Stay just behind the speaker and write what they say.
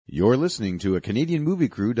You're listening to a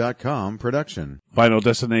CanadianMovieCrew.com production. Final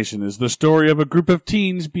Destination is the story of a group of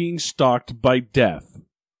teens being stalked by death.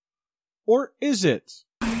 Or is it?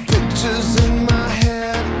 Pictures in my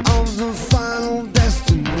head of the final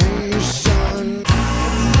destination.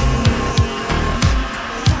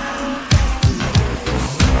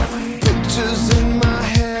 Pictures in my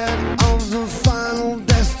head of the final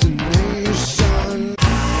destination.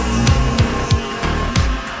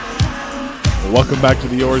 Welcome back to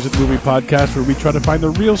the Yours It Movie Podcast, where we try to find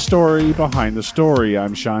the real story behind the story.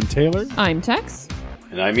 I'm Sean Taylor. I'm Tex.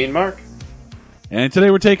 And I mean Mark. And today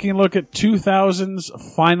we're taking a look at 2000's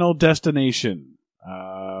Final Destination.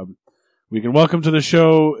 We can welcome to the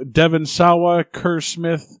show Devon Sawa, Kerr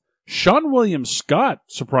Smith, Sean William Scott,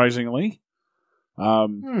 surprisingly.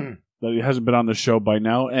 That he hasn't been on the show by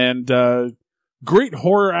now. And great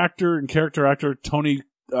horror actor and character actor Tony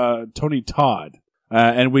Todd.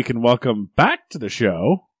 And we can welcome back to the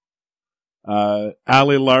show Ali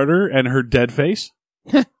Larter and her dead face.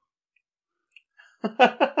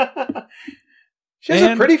 She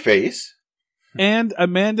has a pretty face. And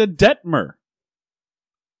Amanda Detmer,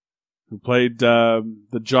 who played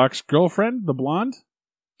the jock's girlfriend, the blonde.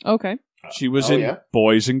 Okay. She was in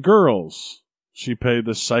Boys and Girls. She played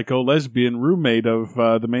the psycho lesbian roommate of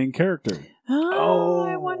the main character. Oh,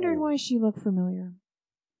 I wondered why she looked familiar.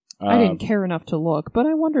 I didn't care enough to look, but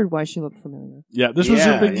I wondered why she looked familiar. Yeah, this was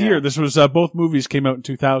her big year. This was both movies came out in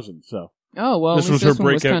 2000. So. Oh well, this was her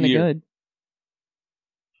breakout year. Good.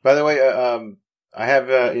 By the way, I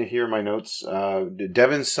have here in my notes.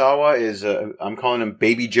 Devon Sawa is I'm calling him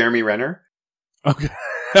Baby Jeremy Renner. Okay.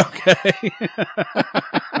 Okay.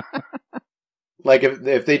 Like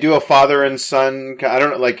if they do a father and son, I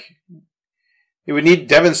don't know. Like it would need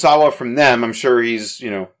Devon Sawa from them. I'm sure he's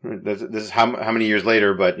this is how many years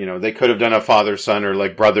later, but they could have done a father son or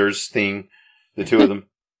like brothers thing, the two of them.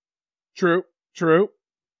 True.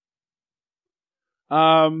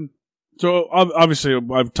 So obviously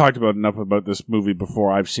I've talked about enough about this movie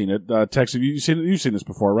before I've seen it. Tex, have you seen it? You've seen this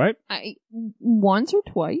before, right? Once or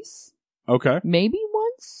twice. Okay. Maybe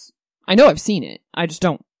once. I know I've seen it. I just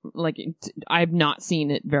don't like it. I've not seen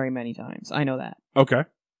it very many times. I know that. Okay.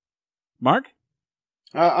 Mark?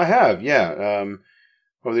 I have, yeah.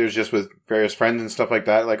 Well, there's just with various friends and stuff like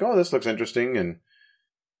that. Like, oh, this looks interesting, and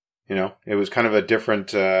it was kind of a different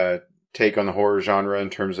take on the horror genre in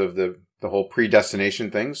terms of the whole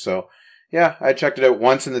predestination thing. So, yeah, I checked it out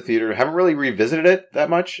once in the theater. Haven't really revisited it that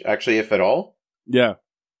much, actually, if at all. Yeah.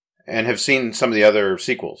 And have seen some of the other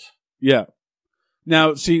sequels. Yeah.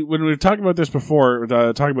 Now, see, when we were talking about this before,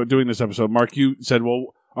 talking about doing this episode, Mark, you said, well,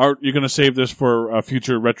 are you going to save this for a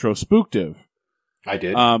future retro spooktive? I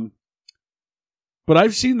did. But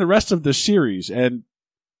I've seen the rest of the series, and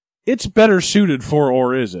it's better suited for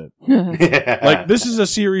Or Is It? Like, this is a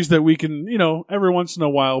series that we can, every once in a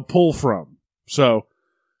while pull from. So,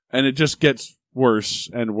 and it just gets worse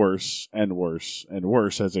and worse and worse and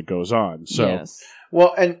worse as it goes on. So, yes.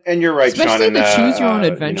 Well, and you're right, especially Sean. the Choose Your Own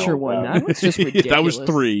Adventure one. That was just ridiculous. That was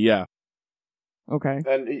 3, yeah. Okay.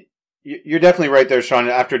 And you're definitely right there, Sean.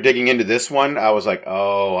 After digging into this one, I was like,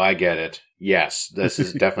 oh, I get it. Yes, this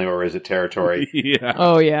is definitely Or Is It territory. Yeah.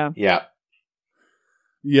 Oh, yeah. Yeah.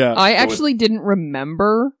 Yeah. I actually didn't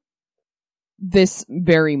remember this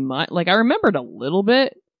very much. Like, I remembered a little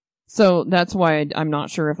bit, so that's why I'm not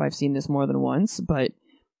sure if I've seen this more than once, but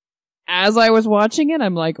as I was watching it,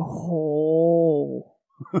 I'm like, oh,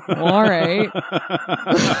 all right.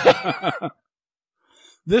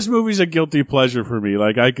 This movie's a guilty pleasure for me.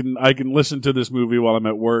 Like, I can listen to this movie while I'm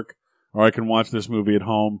at work, or I can watch this movie at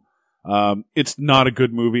home. It's not a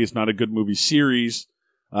good movie. It's not a good movie series.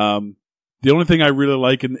 The only thing I really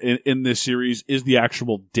like in this series is the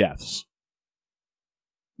actual deaths.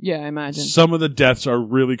 Yeah, I imagine. Some of the deaths are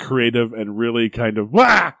really creative and really kind of,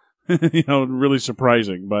 wah! Really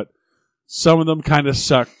surprising, but some of them kind of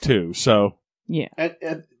suck too, so. Yeah.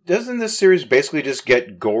 And doesn't this series basically just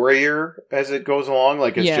get gorier as it goes along?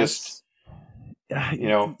 Like, it's just,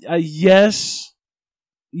 yes.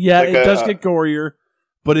 Yeah, like it does get gorier,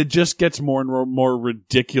 but it just gets more and more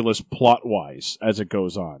ridiculous plot-wise as it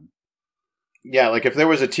goes on. Yeah, like if there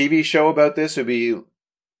was a TV show about this, it would be,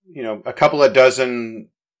 a couple of dozen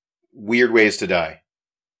weird ways to die.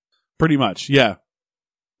 Pretty much, yeah.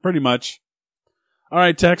 Pretty much. All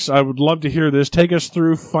right, Tex, I would love to hear this. Take us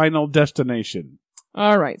through Final Destination.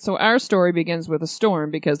 All right, so our story begins with a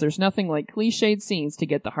storm because there's nothing like cliched scenes to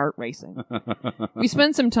get the heart racing. We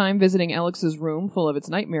spend some time visiting Alex's room full of its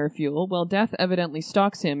nightmare fuel while death evidently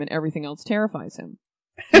stalks him and everything else terrifies him.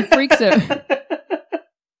 He freaks out.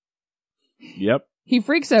 Yep. He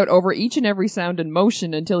freaks out over each and every sound and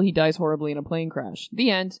motion until he dies horribly in a plane crash.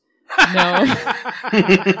 The end. No.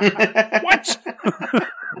 What?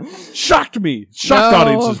 Shocked me. Shocked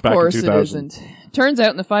audiences of back in course 2000. it isn't. Turns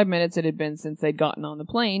out in the 5 minutes it had been since they'd gotten on the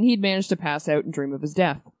plane, he'd managed to pass out and dream of his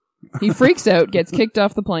death. He freaks out, gets kicked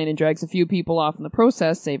off the plane, and drags a few people off in the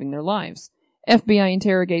process, saving their lives. FBI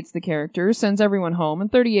interrogates the characters, sends everyone home,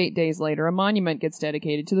 and 38 days later, a monument gets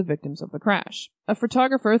dedicated to the victims of the crash. A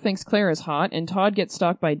photographer thinks Claire is hot, and Todd gets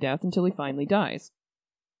stalked by death until he finally dies.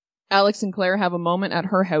 Alex and Claire have a moment at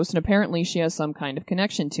her house, and apparently she has some kind of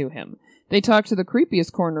connection to him. They talk to the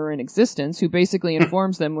creepiest coroner in existence, who basically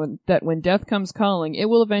informs them that when death comes calling, it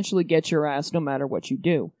will eventually get your ass no matter what you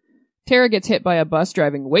do. Tara gets hit by a bus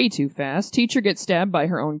driving way too fast, Teacher gets stabbed by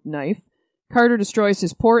her own knife, Carter destroys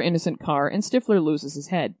his poor innocent car, and Stifler loses his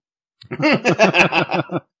head.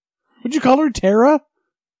 Would you call her Tara?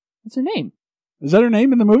 What's her name? Is that her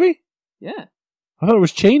name in the movie? Yeah. I thought it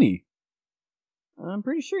was Cheney. I'm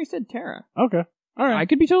pretty sure he said Tara. Okay. All right. I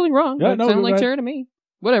could be totally wrong, Yeah, but no, it sounded like right. Tara to me.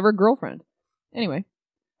 Whatever, girlfriend. Anyway.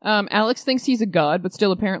 Alex thinks he's a god, but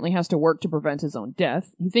still apparently has to work to prevent his own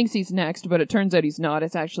death. He thinks he's next, but it turns out he's not.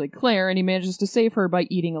 It's actually Claire, and he manages to save her by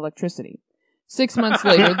eating electricity. 6 months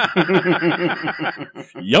later...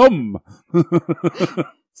 Yum!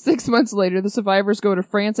 6 months later, the survivors go to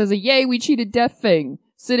France as a yay, we cheated death thing.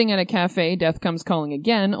 Sitting at a cafe, death comes calling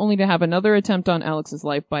again, only to have another attempt on Alex's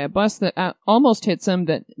life by a bus that almost hits him,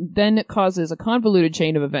 that then causes a convoluted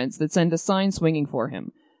chain of events that send a sign swinging for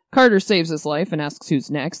him. Carter saves his life and asks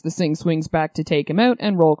who's next. The thing swings back to take him out,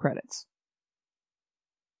 and roll credits.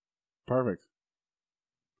 Perfect.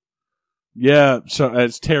 Yeah, so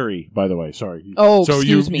it's Terry, by the way. Sorry. Oh, so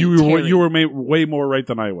excuse me, Terry. you were way more right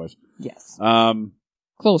than I was. Yes.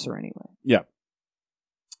 Closer anyway. Yeah.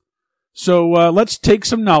 So let's take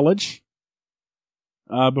some knowledge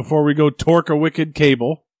before we go torque a wicked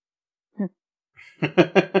cable.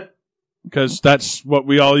 Because that's what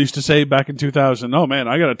we all used to say back in 2000. Oh, man,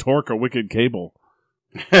 I got to torque a wicked cable.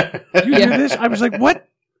 You hear this? I was like, what?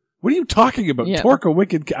 What are you talking about? Yeah. Torque a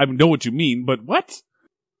wicked I know what you mean, but what?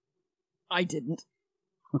 I didn't.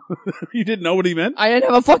 You didn't know what he meant? I didn't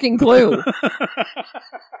have a fucking clue.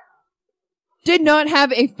 Did not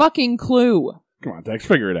have a fucking clue. Come on, Dex,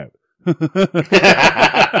 figure it out.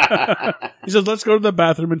 He says, let's go to the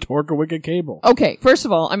bathroom and torque a wicked cable. Okay, first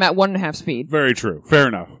of all, I'm at 1.5 speed. Very true. Fair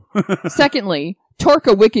enough. Secondly, torque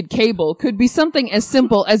a wicked cable could be something as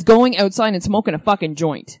simple as going outside and smoking a fucking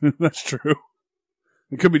joint. That's true.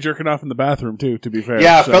 It could be jerking off in the bathroom, too, to be fair.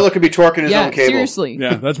 Yeah, a fella could be torquing his own cable. Seriously.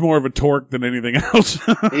 Yeah, that's more of a torque than anything else.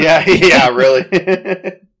 Yeah, really.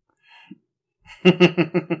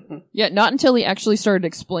 Yeah, not until he actually started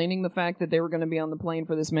explaining the fact that they were going to be on the plane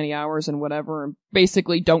for this many hours and whatever, and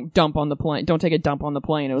basically don't dump on the plane, don't take a dump on the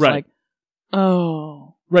plane. It was Right. like,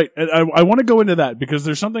 oh. Right, and I want to go into that because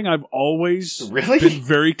there's something I've always Really? been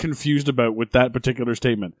very confused about with that particular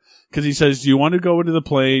statement. Because he says, do you want to go into the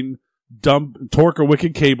plane, torque a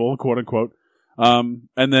wicked cable, quote unquote, and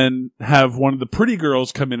then have one of the pretty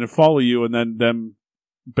girls come in and follow you, and then them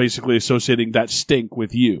basically associating that stink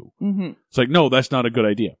with you. Mm-hmm. It's like, no, that's not a good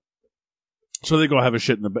idea. So they go have a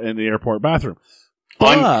shit in the airport bathroom.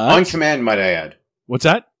 On command, might I add. What's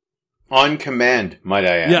that? On command, might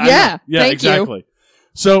I add. Yeah, Yeah, yeah, thank exactly.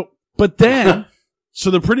 So, but then,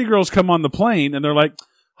 so the pretty girls come on the plane and they're like,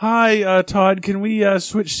 "Hi, Todd, can we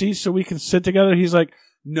switch seats so we can sit together?" He's like,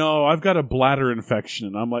 "No, I've got a bladder infection,"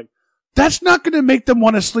 and I'm like, "That's not going to make them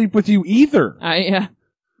want to sleep with you either."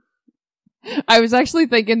 I was actually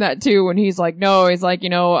thinking that too when he's like, no, he's like,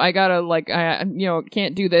 I gotta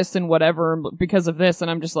can't do this and whatever because of this. And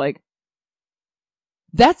I'm just like,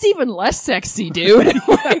 that's even less sexy, dude.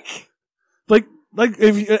 like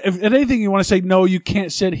if anything you want to say, no, you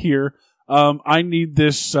can't sit here. I need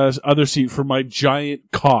this other seat for my giant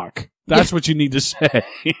cock. That's what you need to say.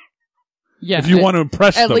 Yeah. If you want to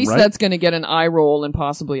impress them, at least right? that's going to get an eye roll and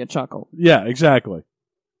possibly a chuckle. Yeah, exactly.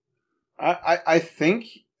 I think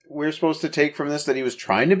we're supposed to take from this that he was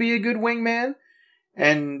trying to be a good wingman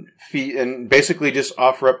and basically just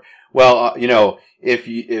offer up, well, if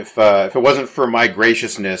it wasn't for my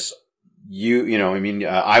graciousness,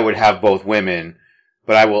 I would have both women,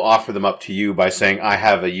 but I will offer them up to you by saying I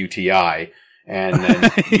have a UTI, and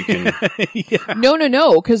then you can. Yeah.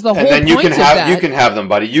 No, because the whole and then point of that. you can have them,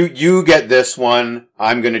 buddy. You get this one.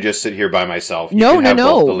 I'm going to just sit here by myself. You can have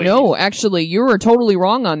both the ladies. No. Actually, you were totally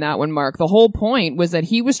wrong on that one, Mark. The whole point was that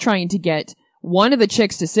he was trying to get one of the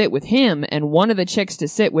chicks to sit with him and one of the chicks to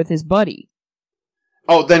sit with his buddy.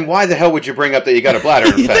 Oh, then why the hell would you bring up that you got a bladder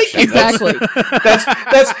infection? Exactly.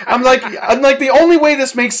 That's I'm like the only way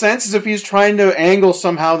this makes sense is if he's trying to angle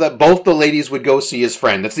somehow that both the ladies would go see his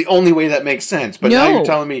friend. That's the only way that makes sense. But now No. you're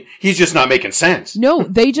telling me he's just not making sense. No,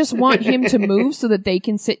 they just want him to move so that they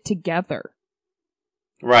can sit together.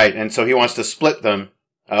 Right, and so he wants to split them.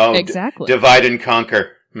 Oh, Exactly. divide and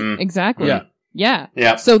conquer. Hmm. Exactly. Yeah. Yeah.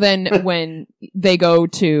 Yeah. So then when they go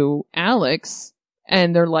to Alex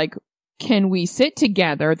and they're like, can we sit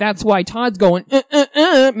together? That's why Todd's going,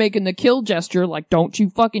 making the kill gesture, like, don't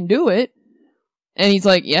you fucking do it. And he's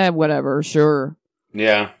like, yeah, whatever, sure.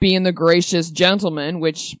 Yeah. Being the gracious gentleman,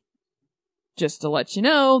 which, just to let you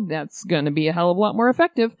know, that's gonna be a hell of a lot more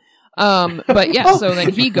effective. But yeah, so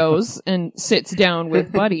then he goes and sits down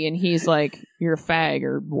with Buddy and he's like, you're a fag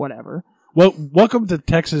or whatever. Well, welcome to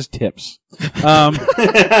Texas Tips. It's a All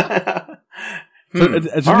new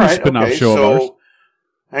right, spin-off okay, show of ours. so,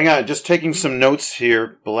 hang on, just taking some notes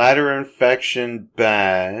here. Bladder infection,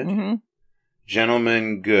 bad. Mm-hmm.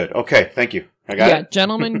 Gentleman, good. Okay, thank you. I got Yeah, it.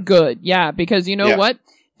 gentlemen, good. Yeah, because you know Yeah. what?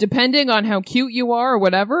 Depending on how cute you are or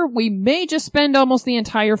whatever, we may just spend almost the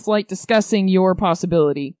entire flight discussing your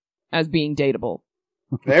possibility as being dateable.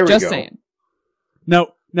 There we Just go. saying.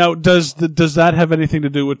 Now, does that have anything to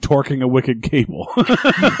do with torquing a wicked cable?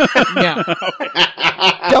 Yeah.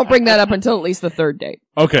 Don't bring that up until at least the third date.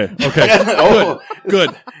 Okay. Oh.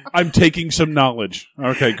 Good. I'm taking some knowledge.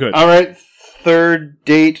 Okay, good. All right, third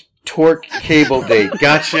date, torque cable date.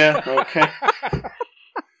 Gotcha. Okay.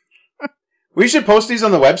 We should post these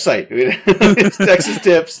on the website. It's Texas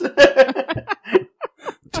Tips.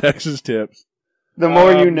 Texas Tips. The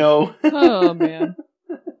more you know. Oh, man.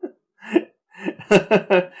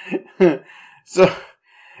 So,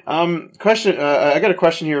 question. I got a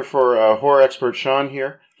question here for horror expert Sean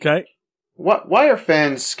here. Okay. Why are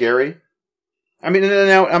fans scary? I mean,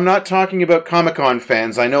 now I'm not talking about Comic-Con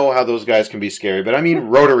fans. I know how those guys can be scary, but I mean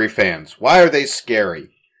Rotary fans. Why are they scary?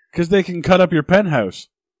 Because they can cut up your penthouse.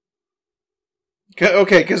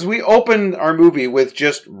 Okay, because we opened our movie with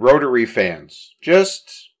just Rotary fans.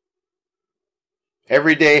 Just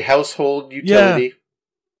everyday household utility.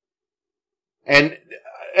 And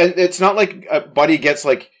it's not like a Buddy gets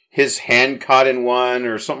like his hand caught in one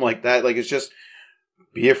or something like that. Like, it's just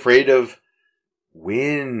be afraid of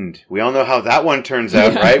wind. We all know how that one turns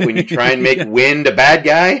out, right? When you try and make wind a bad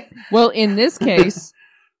guy. Well, in this case,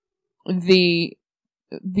 the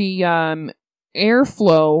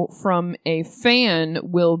airflow from a fan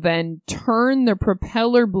will then turn the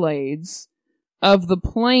propeller blades of the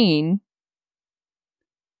plane.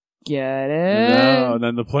 Get it? No,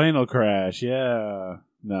 then the plane will crash. Yeah.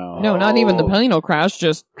 No. No, not even the plane will crash.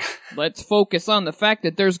 Just let's focus on the fact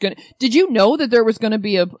that there's gonna. Did you know that there was gonna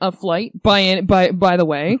be a flight? By the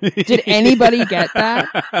way, did anybody get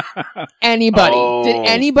that? Anybody? Oh. Did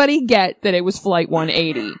anybody get that it was Flight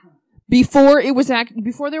 180 before it was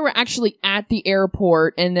before they were actually at the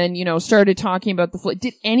airport and then started talking about the flight?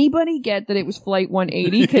 Did anybody get that it was Flight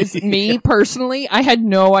 180? Because me personally, I had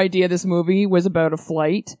no idea this movie was about a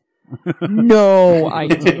flight. No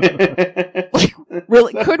idea. Like,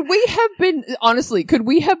 really, could we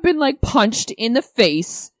have been like punched in the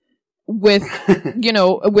face with,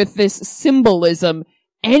 with this symbolism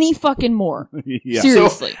any fucking more? Yeah.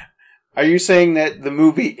 Seriously. Are you saying that the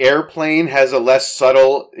movie Airplane has a less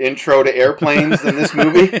subtle intro to airplanes than this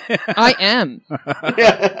movie? I am.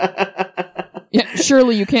 Yeah,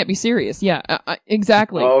 surely you can't be serious. Yeah,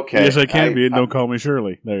 exactly. Okay. Yes, I can be, and don't call me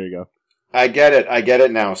Shirley. There you go. I get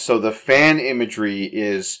it now. So the fan imagery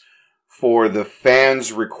is for the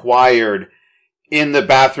fans required in the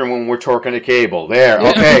bathroom when we're torquing a cable. There.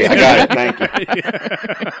 Okay, I got it. Thank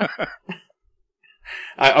you.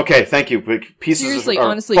 Okay, thank you. Pieces Seriously, are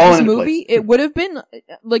honestly, falling this into movie, place. it would have been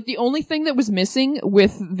like the only thing that was missing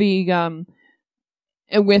with the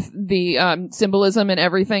symbolism and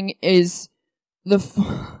everything is if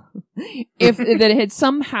that it had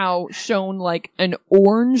somehow shown like an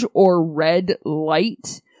orange or red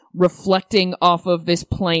light reflecting off of this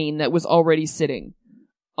plane that was already sitting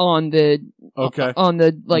on the on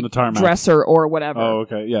the tarmac. dresser or whatever. Oh,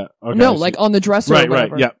 okay. Yeah. Okay. No, I see. like on the dresser or Right.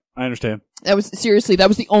 whatever. Yeah. I understand. That was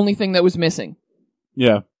the only thing that was missing.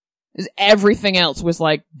 Yeah. Is everything else was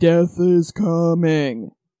like, death is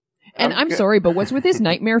coming. And I'm sorry, but what's with his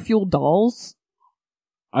nightmare-fueled dolls?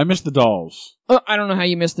 I miss the dolls. I don't know how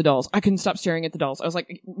you missed the dolls. I couldn't stop staring at the dolls. I was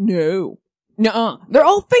like, no. Nuh-uh. They're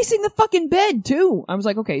all facing the fucking bed, too. I was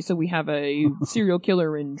like, okay, so we have a serial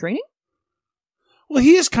killer in training? Well,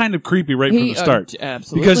 he is kind of creepy from the start.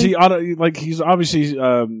 Absolutely. Because he's obviously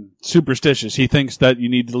superstitious. He thinks that you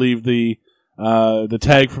need to leave the the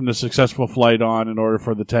tag from the successful flight on in order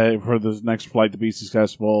for the next flight to be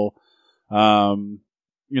successful.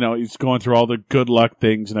 He's going through all the good luck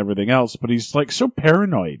things and everything else, but he's like so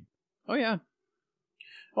paranoid. Oh yeah.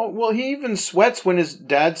 Oh, well, he even sweats when his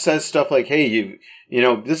dad says stuff like, hey, you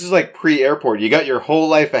know, this is like pre-airport. You got your whole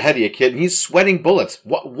life ahead of you, kid. And he's sweating bullets.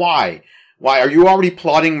 Why? Why? Are you already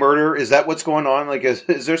plotting murder? Is that what's going on? Like,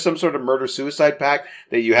 is there some sort of murder-suicide pact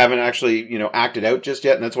that you haven't actually, acted out just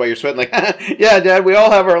yet? And that's why you're sweating like, yeah, Dad, we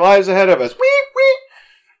all have our lives ahead of us. Wee, wee.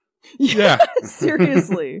 Yeah.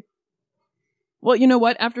 Seriously. Well, you know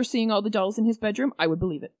what? After seeing all the dolls in his bedroom, I would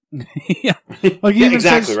believe it. Yeah. Like he Yeah, even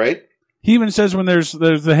exactly, says, right? He even says when there's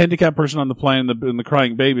the handicapped person on the plane and the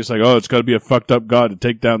crying baby, it's like, oh, it's got to be a fucked up god to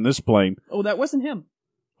take down this plane. Oh, that wasn't him.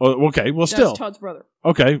 Oh, okay, well, still. That's Todd's brother.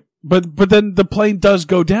 Okay, but then the plane does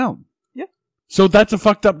go down. Yeah. So that's a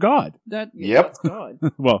fucked up god. Yep. That's God.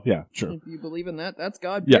 Well, yeah, sure. If you believe in that, that's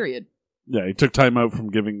God, Yeah. period. Yeah, he took time out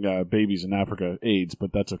from giving babies in Africa AIDS,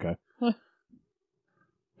 but that's okay.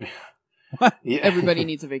 Yeah. Everybody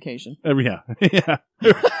needs a vacation. Yeah.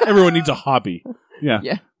 Everyone needs a hobby. Yeah.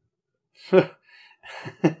 Yeah.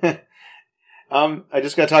 I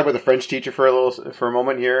just got to talk about the French teacher for a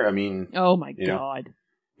moment here. I mean, Oh my You know. God.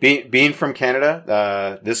 being from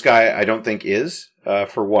Canada, this guy I don't think is,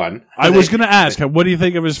 for one. I was going to ask, what do you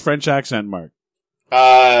think of his French accent, Mark?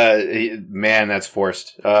 Man, that's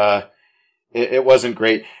forced. It wasn't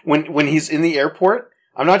great. When he's in the airport,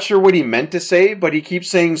 I'm not sure what he meant to say, but he keeps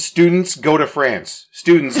saying, students go to France.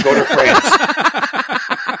 Students go to France.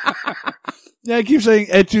 Yeah, I keep saying,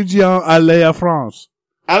 étudiants allez à France.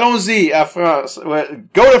 Allons-y à France.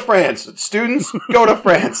 Go to France. Students go to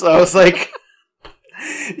France. I was like,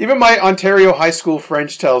 even my Ontario high school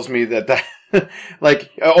French tells me that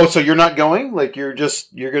like, oh, so you're not going? Like, you're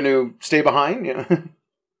going to stay behind? Yeah.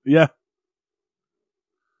 Yeah.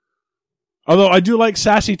 Although I do like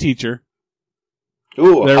Sassy Teacher.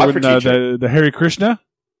 Ooh, There hot with for teacher. the Hare Krishna.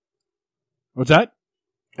 What's that?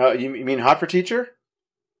 You mean hot for teacher?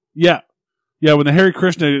 Yeah. Yeah, when the Hare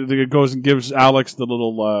Krishna goes and gives Alex the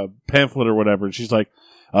little pamphlet or whatever, and she's like,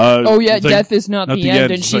 Oh yeah, it's like, death is not the end.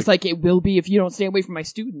 And It's she's like, it will be if you don't stay away from my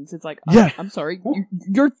students. It's like, Yeah. I'm sorry,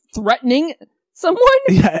 you're threatening someone?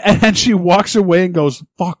 yeah, and she walks away and goes,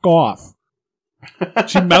 fuck off.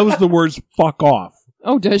 She mouths the words, fuck off.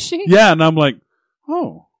 Oh, does she? Yeah, and I'm like,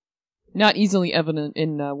 oh, Not easily evident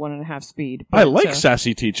in 1.5 speed. I but, like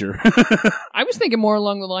Sassy Teacher. I was thinking more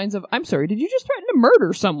along the lines of, I'm sorry, did you just threaten to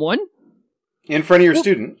murder someone? In front of your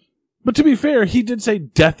student. But to be fair, he did say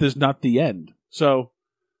death is not the end. So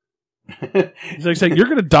he's like saying, you're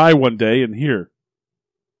going to die one day, and here.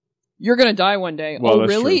 You're gonna die one day. Well, oh, that's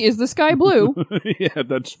really? true. Is the sky blue? Yeah,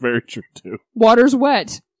 that's very true, too. Water's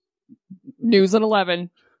wet. News at 11.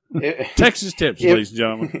 Texas tips, If- ladies and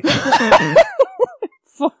gentlemen.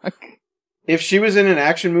 Fuck. If she was in an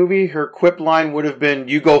action movie, her quip line would have been,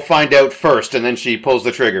 you go find out first, and then she pulls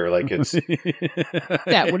the trigger. Like, it's...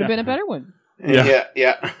 That would have been a better one. Yeah.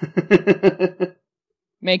 Yeah.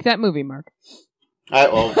 Make that movie, Mark. I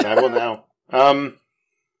will now.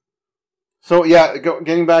 So yeah,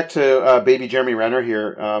 getting back to baby Jeremy Renner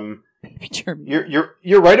here.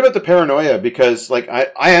 You're right about the paranoia, because like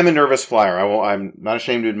I am a nervous flyer. I'm not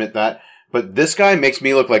ashamed to admit that. But this guy makes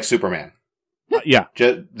me look like Superman. Yeah.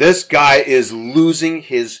 This guy is losing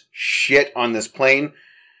his shit on this plane,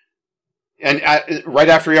 and right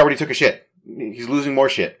after he already took a shit, he's losing more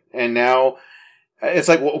shit, and now it's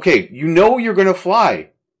like, well, okay, you know you're going to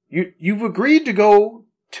fly. You've agreed to go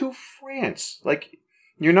to France. Like,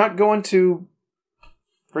 you're not going to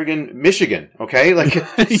friggin' Michigan, okay? Like,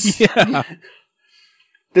 Yeah.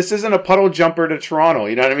 this isn't a puddle jumper to Toronto.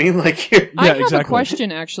 You know what I mean? Like, I have exactly. a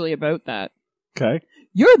question actually about that. Okay.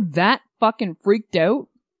 You're that fucking freaked out?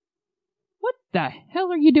 What the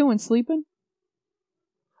hell are you doing sleeping?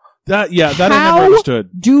 That I How never understood.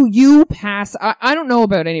 Do you pass? I don't know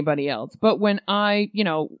about anybody else, but when I,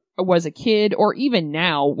 was a kid, or even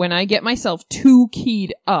now, when I get myself too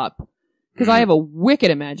keyed up, because I have a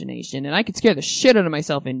wicked imagination and I could scare the shit out of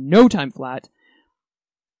myself in no time flat,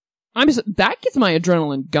 that gets my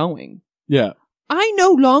adrenaline going. Yeah. I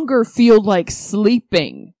no longer feel like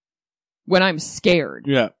sleeping when I'm scared.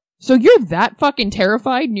 Yeah. So you're that fucking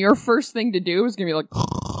terrified, and your first thing to do is gonna be like,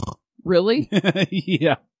 really?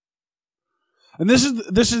 Yeah. And this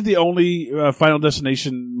is the only Final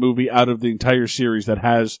Destination movie out of the entire series that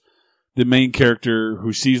has the main character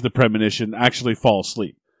who sees the premonition actually fall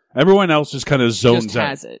asleep. Everyone else just kind of zones Just out.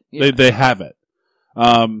 has it. Yeah. They have it.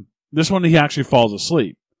 This one he actually falls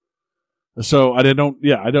asleep. So like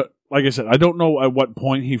I said, I don't know at what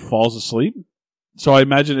point he falls asleep. So I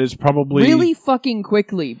imagine it's probably really fucking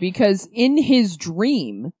quickly, because in his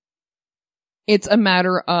dream, it's a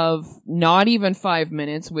matter of not even 5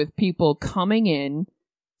 minutes with people coming in,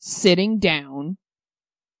 sitting down,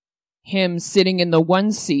 him sitting in the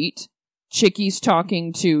one seat, Chicky's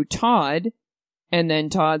talking to Todd, and then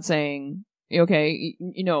Todd saying, okay,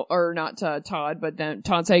 or not Todd, but then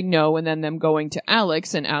Todd saying no, and then them going to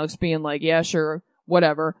Alex, and Alex being like, yeah, sure,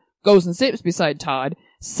 whatever, goes and sits beside Todd.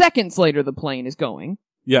 Seconds later, the plane is going,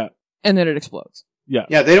 Yeah. and then it explodes. Yeah.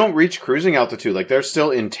 Yeah, they don't reach cruising altitude. Like, they're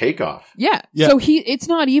still in takeoff. Yeah. Yeah. So it's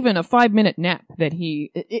not even a 5-minute nap that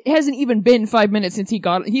it hasn't even been 5 minutes since he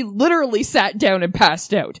literally sat down and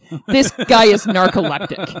passed out. This guy is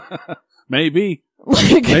narcoleptic. Maybe.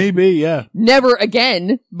 Like, Maybe, yeah. never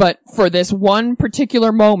again, but for this one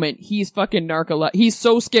particular moment, he's fucking narcoleptic. He's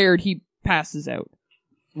so scared he passes out.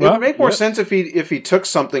 It would make more sense if he took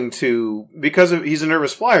something because he's a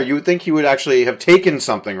nervous flyer. You would think he would actually have taken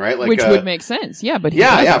something, right? Like, Which would make sense. Yeah, but he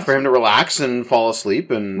yeah, doesn't. for him to relax and fall asleep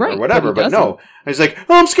and Right, or whatever. but he But no, he's like,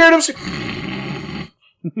 oh, I'm scared. I'm scared.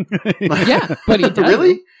 Yeah, but he doesn't.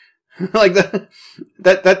 Really? Like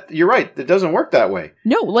that. You're right. It doesn't work that way.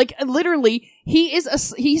 No, like literally,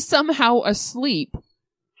 he's somehow asleep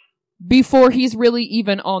before he's really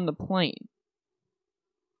even on the plane.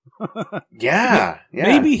 Yeah.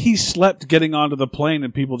 Maybe he slept getting onto the plane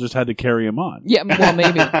and people just had to carry him on. Yeah, well,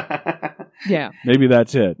 maybe. Yeah, Maybe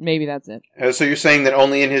that's it. maybe that's it. So you're saying that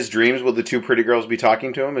only in his dreams will the two pretty girls be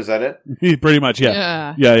talking to him? Is that it? Pretty much,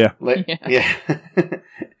 yeah. Yeah. Yeah.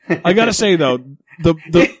 I gotta say, though, the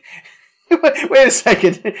Wait a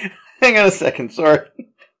second. Hang on a second. Sorry.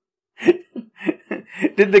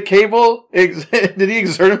 Did the cable? Did he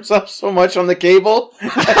exert himself so much on the cable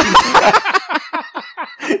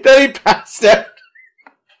that he passed out?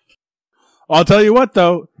 I'll tell you what,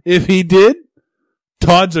 though, if he did,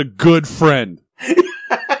 Todd's a good friend.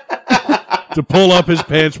 To pull up his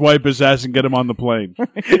pants, wipe his ass, and get him on the plane.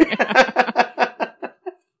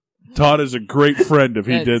 Todd is a great friend if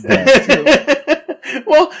he did that.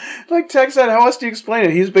 Well, like Tex said, how else do you explain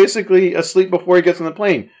it? He's basically asleep before he gets on the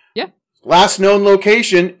plane. Yeah. Last known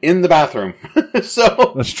location in the bathroom.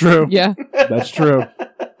 So That's true. Yeah. That's true.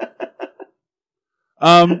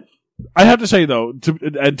 I have to say, though,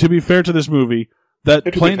 to be fair to this movie, that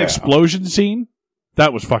To be plane fair. explosion scene,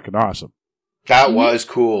 that was fucking awesome. that was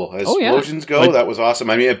cool. As Oh, yeah. explosions go, Like- that was awesome.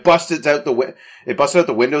 I mean, it busted out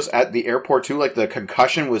the windows at the airport too. Like the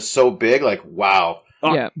concussion was so big. Like wow.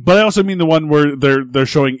 Yeah. But I also mean the one where they're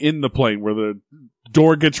showing in the plane, where the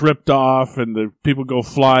door gets ripped off and the people go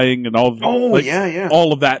flying and all. Oh like, yeah.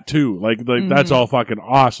 all of that too. Like that's all fucking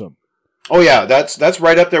awesome. Oh yeah, that's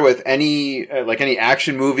right up there with any any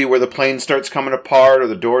action movie where the plane starts coming apart or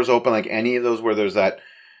the doors open. Like any of those where there's that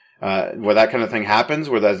where that kind of thing happens.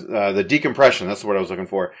 Where that's the decompression. That's the word I was looking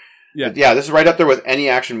for. Yeah. But yeah. This is right up there with any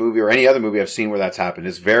action movie or any other movie I've seen where that's happened.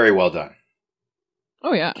 It's very well done.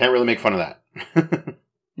 Oh yeah. Can't really make fun of that.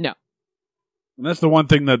 No. And that's the one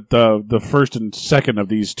thing that the first and second of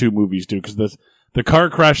these two movies do, because the car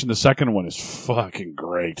crash in the second one is fucking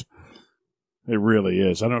great. It really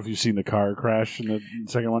is. I don't know if you've seen the car crash in the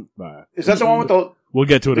second one. Is that the one with the? We'll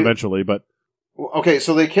get to it eventually, but Okay,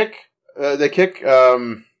 so they kick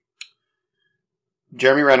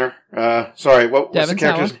Jeremy Renner. Sorry, what's Devin the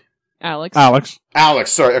character's Sawa. Alex. Alex.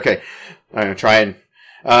 Alex, sorry, okay. I'm going to try and...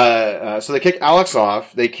 so they kick Alex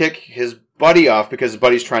off. They kick his buddy off because his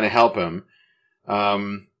buddy's trying to help him.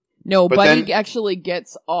 No, but Buddy then- actually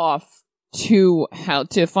gets off to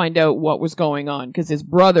find out what was going on, because his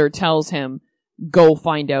brother tells him, go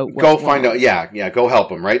find out what's Go going find on. out. Yeah, go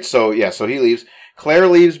help him, right? So he leaves. Claire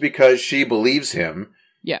leaves because she believes him.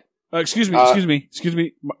 Excuse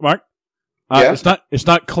me, Mark. Yeah? It's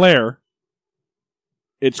not Claire.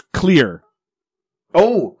 It's Clear.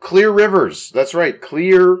 Oh, Clear Rivers. That's right,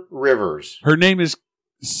 Clear Rivers. Her name is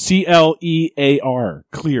Clear.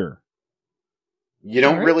 Clear. You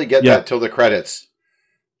don't Alright. really get Yeah. that till the credits.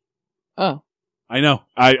 Oh. I know.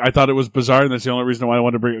 I thought it was bizarre, and that's the only reason why I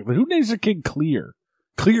wanted to bring it. Who names a kid Clear?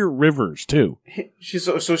 Clear Rivers, too. She's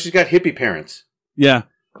got hippie parents. Yeah.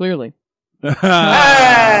 Clearly. Zing.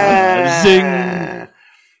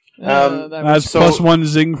 Um, That That's was So- +1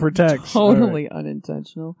 zing for text. totally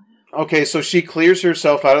unintentional. Okay, so she clears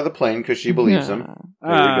herself out of the plane because she believes him.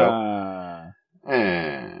 There you go.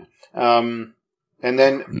 And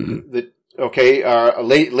then a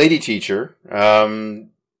lady teacher.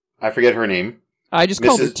 I forget her name. I just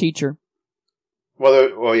called her Mrs. teacher.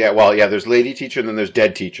 There's lady teacher and then there's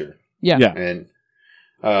dead teacher. Yeah. Yeah. And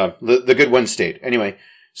the good one stayed. Anyway,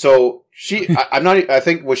 So I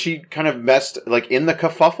think, was she kind of messed, like, in the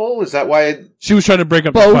kerfuffle? Is that why? She was trying to break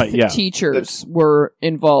up the Both fight. Yeah. teachers were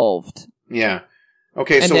involved. Yeah.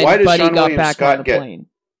 Okay, And so then why did Buddy Sean got William back on Scott the get... plane.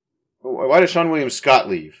 Why did Sean William Scott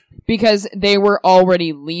leave? Because they were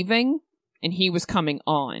already leaving, and he was coming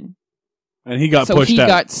on. And he got So pushed he out.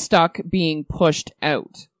 got stuck being pushed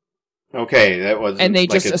out. Okay, that was... And they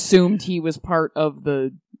like just it's- assumed he was part of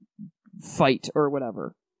the fight or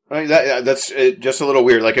whatever. I mean, that's just a little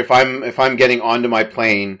weird. Like, if I'm getting onto my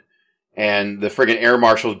plane and the friggin' air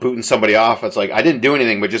marshal's booting somebody off, it's like, I didn't do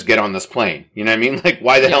anything but just get on this plane. You know what I mean? Like,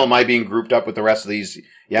 why the hell am I being grouped up with the rest of these?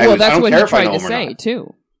 Yeah, Well, I that's don't what care he if I tried know to him or say, not.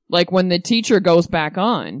 too. Like, when the teacher goes back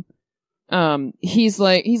on, he's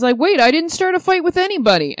like, wait, I didn't start a fight with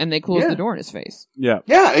anybody. And they close Yeah. the door in his face. Yeah.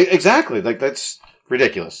 Yeah, exactly. Like, that's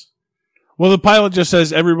ridiculous. Well, the pilot just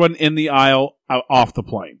says everyone in the aisle out off the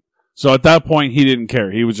plane. So at that point, he didn't care.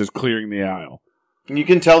 He was just clearing the aisle. And you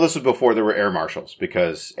can tell this was before there were air marshals,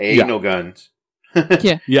 because A, Yeah. no guns,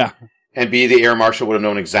 Yeah. and B, the air marshal would have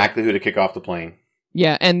known exactly who to kick off the plane.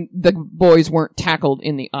 Yeah, and the boys weren't tackled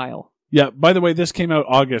in the aisle. Yeah. By the way, this came out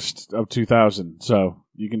August of 2000. So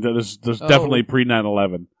you can tell this definitely pre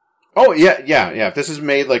 9/11. Oh, yeah. If this is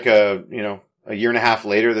made like a year and a half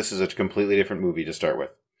later, this is a completely different movie to start with.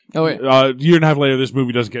 Oh, yeah. A year and a half later, this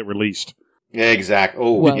movie doesn't get released. Yeah, exactly.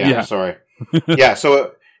 Oh, Well, yeah, yeah. sorry. Yeah,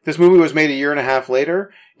 so this movie was made a year and a half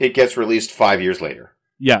later. It gets released 5 years later.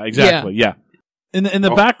 Yeah, exactly. Yeah. In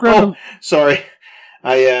the Oh, background, sorry.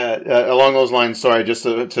 I along those lines. Sorry, just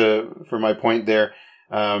to for my point there.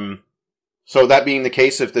 So that being the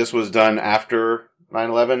case, if this was done after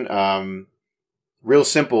 9/11, real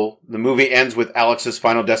simple. The movie ends with Alex's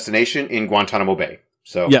final destination in Guantanamo Bay.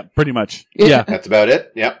 So yeah, pretty much. Yeah. Yeah. that's about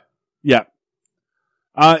it. Yep. Yeah.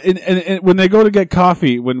 And when they go to get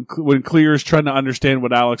coffee, when Clear's trying to understand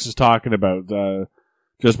what Alex is talking about,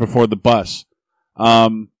 just before the bus,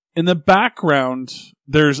 in the background,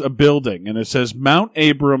 there's a building and it says Mount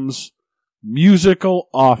Abrams Musical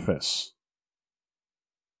Office.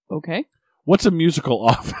 Okay. What's a musical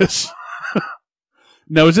office?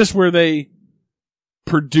 Now, is this where they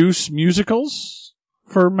produce musicals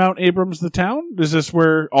for Mount Abrams, the town? Is this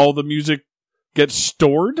where all the music gets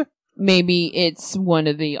stored? Maybe it's one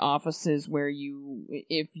of the offices where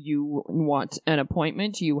if you want an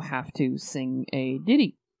appointment, you have to sing a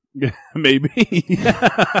ditty. Maybe.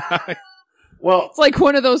 Well, It's like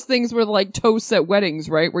one of those things where like toasts at weddings,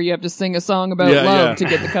 right? Where you have to sing a song about Yeah, love yeah. to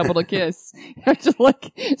get the couple to kiss. You have to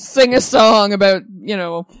like sing a song about,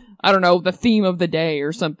 I don't know, the theme of the day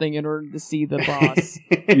or something in order to see the boss.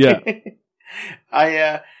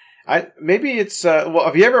 Yeah. I maybe it's well.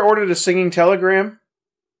 Have you ever ordered a singing telegram?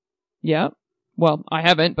 Yeah. Well, I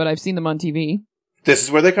haven't, but I've seen them on TV. This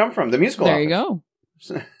is where they come from. The musical. There you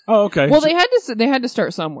office. go. Oh, okay. Well, So- they had to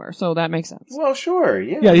start somewhere, so that makes sense. Well, sure.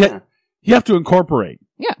 Yeah. Yeah. you have to incorporate.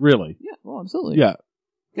 Yeah. Really. Yeah, well, absolutely. Yeah.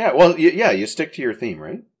 Yeah. Well, you stick to your theme,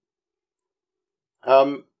 right?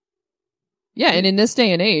 Yeah, and in this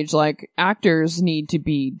day and age, like, actors need to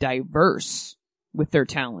be diverse with their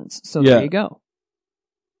talents. So Yeah. there you go.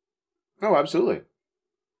 Oh, absolutely.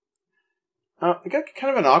 I got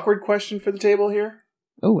kind of an awkward question for the table here.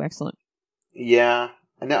 Oh, excellent. Yeah.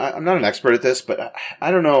 And I'm not an expert at this, but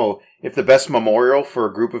I don't know if the best memorial for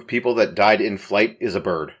a group of people that died in flight is a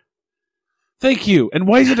bird. Thank you. And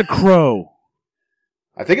why is it a crow?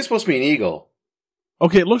 I think it's supposed to be an eagle.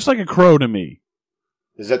 Okay, it looks like a crow to me.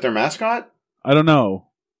 Is that their mascot? I don't know.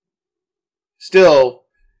 Still,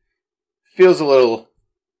 feels a little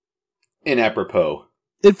inapropos.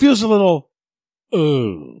 It feels a little,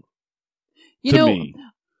 to me.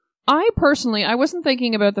 I personally, I wasn't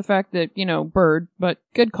thinking about the fact that, bird, but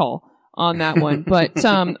good call on that one. But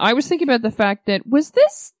I was thinking about the fact that, was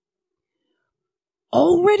this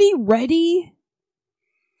already ready?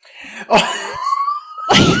 Oh.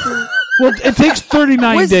 Well, it takes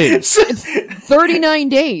 39 Was- days. 39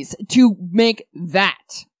 days to make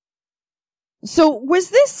that. So was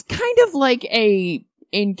this kind of like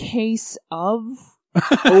in case of?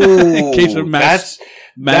 In case of mass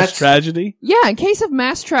that's- tragedy. Yeah, in case of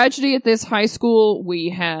mass tragedy at this high school, we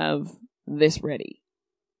have this ready.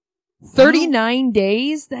 39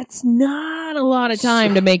 days? That's not a lot of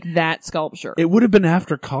time to make that sculpture. It would have been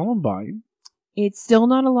after Columbine. It's still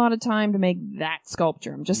not a lot of time to make that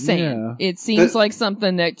sculpture. I'm just saying. Yeah. It seems like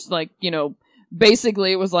something that's like,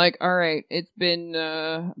 basically it was like, all right, it's been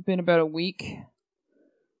about a week.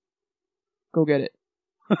 Go get it.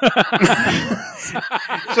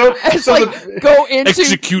 So It's like, go into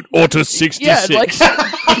Execute Order 66. yeah, like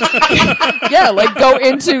yeah, like go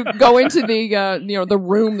into the the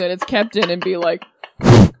room that it's kept in and be like,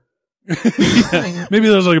 Yeah. Maybe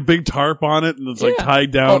there's like a big tarp on it and it's like Yeah.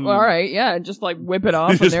 tied down. Oh, all right, yeah, just like whip it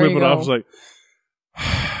off. Just and there whip you it go. off. It's like,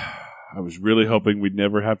 I was really hoping we'd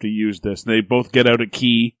never have to use this. And they both get out a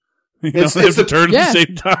key. You know, It's- they have it's to a- turn Yeah. at the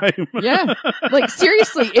same time. Yeah, like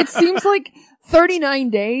seriously, it seems like 39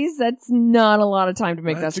 days. That's not a lot of time to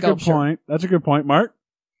make That's that a good sculpture. point. That's a good point, Mark.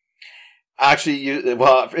 Actually,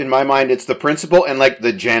 in my mind, it's the principal and like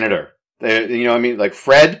the janitor. You know what I mean? Like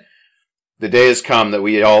Fred, the day has come that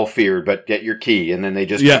we all feared, but get your key. And then they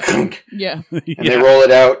just Yeah. and Yeah, they roll it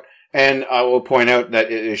out. And I will point out that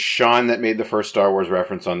it is Sean that made the first Star Wars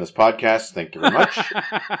reference on this podcast. Thank you very much.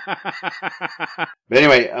 But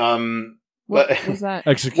anyway, what but- was that?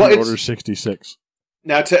 Execute Well, it's- Order 66.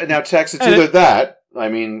 now Tex, it's either that. I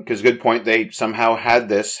mean, because good point, they somehow had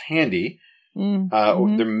this handy.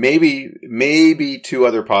 Mhm. There may be two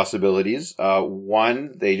other possibilities.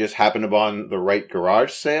 One, they just happened upon the right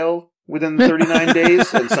garage sale within 39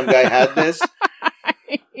 days, and some guy had this.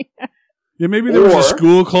 Yeah, maybe there was Or- a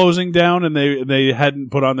school closing down and they hadn't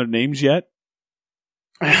put on their names yet.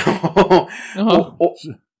 Oh.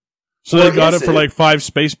 So Or they got is it for it- like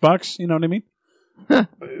 $5 You know what I mean?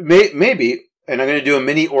 Maybe, and I'm going to do a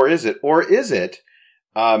mini or is it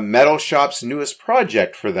Metal Shop's newest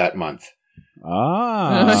project for that month.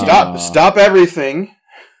 Ah. Stop everything.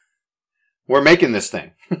 We're making this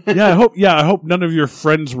thing. I hope none of your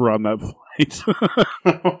friends were on that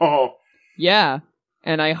flight. Yeah,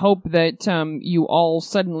 and I hope that you all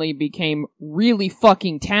suddenly became really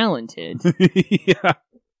fucking talented. Yeah.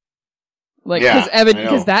 Like, Yeah, I know.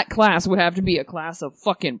 because that class would have to be a class of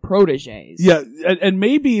fucking proteges. Yeah, and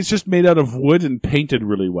maybe it's just made out of wood and painted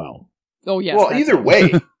really well. Oh yes. Well, that's either it.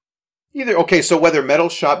 way. Okay, so whether Metal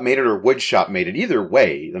Shop made it or Wood Shop made it, either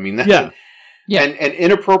way, I mean, that, Yeah. Yeah. and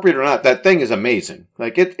inappropriate or not, that thing is amazing.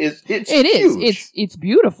 Like it's It is. huge. It's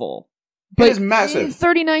beautiful. It But is massive.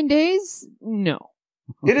 39 days? No.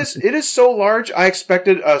 It is so large. I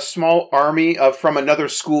expected a small army from another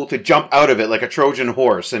school to jump out of it like a Trojan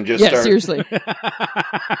horse and just Yeah, start. seriously.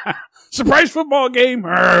 Surprise football game!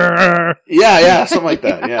 Yeah, something like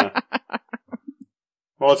that. Yeah.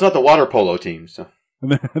 Well, it's not the water polo team, so.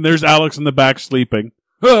 And there's Alex in the back sleeping.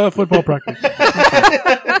 Football practice.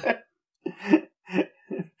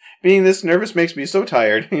 Being this nervous makes me so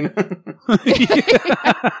tired. You know?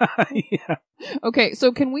 Yeah. Okay,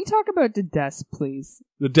 so can we talk about the deaths, please?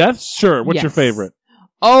 The deaths? Sure. What's your Yes. favorite?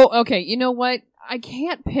 Oh, okay. You know what? I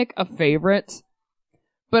can't pick a favorite,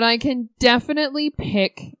 but I can definitely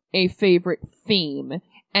pick a favorite theme,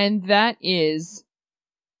 and that is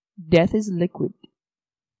death is liquid,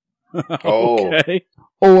 Oh. Okay.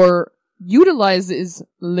 or utilizes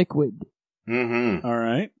liquid, Mm-hmm. All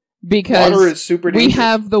right. because Water is super we dangerous.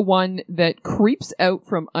 have the one that creeps out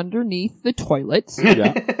from underneath the toilet,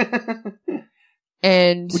 Yeah.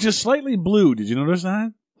 and Which is slightly blue. Did you notice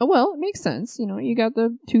that? oh well, it makes sense. You know, you got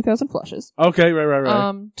the 2,000 flushes. Okay,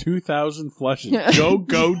 right. 2,000 flushes.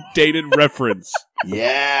 Go dated reference.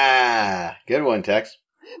 Yeah. Good one, Tex.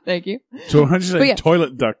 Thank you. So I just But say yeah.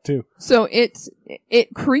 toilet duct too. So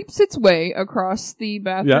it creeps its way across the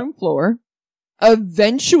bathroom floor,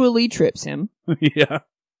 eventually trips him, Yeah.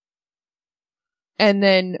 and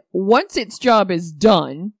then once its job is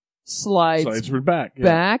done, slides Slides right back. Yeah.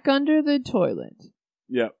 back under the toilet.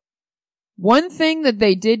 Yeah. One thing that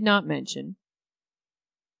they did not mention,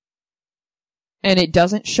 and it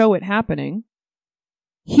doesn't show it happening,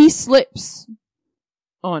 he slips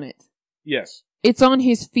on it. Yes. It's on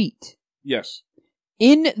his feet. Yes.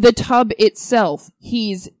 In the tub itself,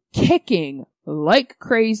 he's kicking like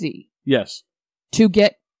crazy Yes. to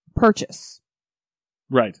get purchase.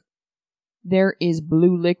 Right. There is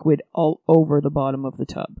blue liquid all over the bottom of the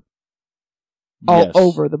tub. All Yes.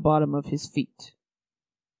 over the bottom of his feet.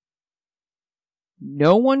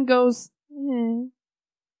 No one goes, "Eh."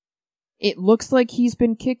 It looks like he's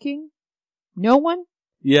been kicking. No one?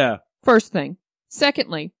 Yeah. First thing.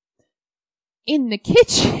 Secondly, in the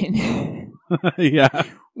kitchen, Yeah.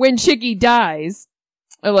 when Chiggy dies,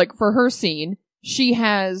 like for her scene, she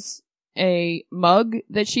has a mug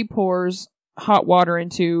that she pours hot water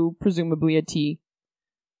into, presumably a tea.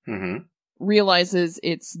 Mm-hmm. Realizes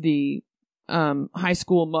it's the high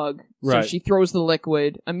school mug, so Right. she throws the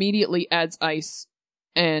liquid, immediately adds ice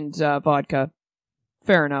and vodka.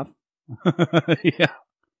 Fair enough. Yeah.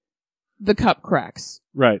 The cup cracks.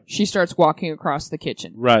 Right. She starts walking across the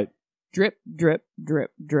kitchen. Right. Drip, drip,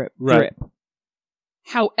 drip, drip, Right. drip.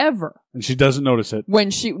 However, And she doesn't notice it.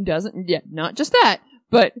 when she doesn't, yeah, not just that,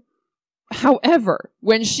 but however,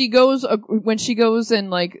 when she goes and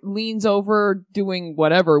like leans over doing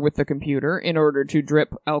whatever with the computer in order to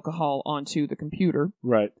drip alcohol onto the computer,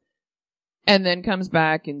 Right. and then comes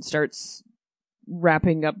back and starts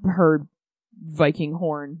wrapping up her Viking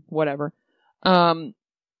horn, whatever. And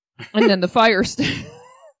then the fire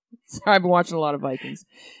Sorry, I've been watching a lot of Vikings.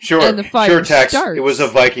 Sure, and the fire sure, Tex. starts. It was a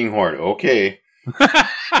Viking horn. Okay.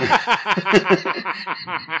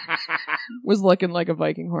 Was looking like a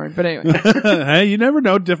Viking horn, but anyway. Hey, you never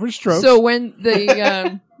know. Different strokes. So when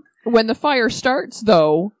the fire starts,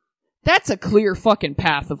 though, that's a clear fucking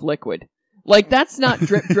path of liquid. Like, that's not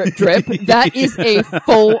drip, drip, drip. That is a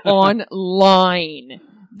full-on line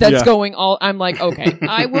that's going all... I'm like, okay,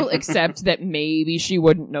 I will accept that maybe she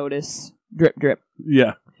wouldn't notice drip, drip.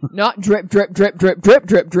 Yeah. Not drip, drip, drip, drip, drip,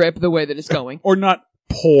 drip, drip, the way that it's going. Or not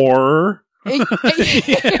pour.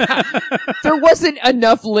 Yeah. There wasn't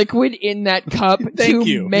enough liquid in that cup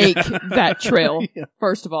to make that trail,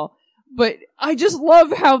 first of all. But I just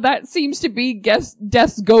love how that seems to be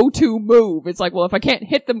Death's go-to move. It's like, well, if I can't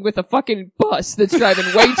hit them with a fucking bus that's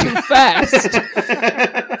driving way too fast...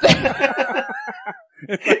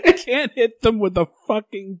 If I can't hit them with a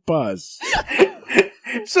fucking bus.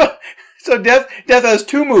 So Death has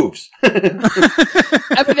two moves.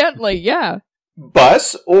 Evidently, yeah.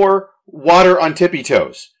 Bus or water on tippy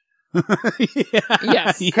toes.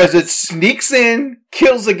 Yes. Because it sneaks in,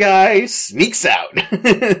 kills a guy, sneaks out.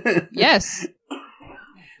 Yes.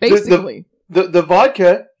 Basically. The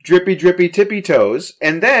vodka, drippy, drippy, tippy toes,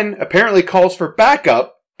 and then apparently calls for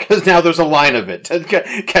backup, because now there's a line of it that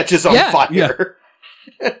catches on fire.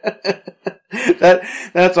 Yeah.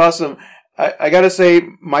 That's awesome. I gotta say,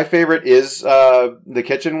 my favorite is the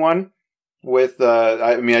kitchen one. With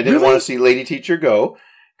I didn't want to see Lady Teacher go,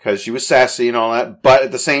 because she was sassy and all that, but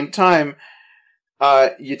at the same time,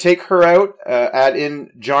 you take her out, add in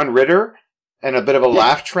John Ritter, and a bit of a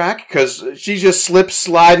laugh track, because she just slips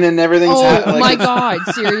sliding and everything's happening. Oh my god,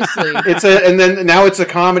 seriously. And then now it's a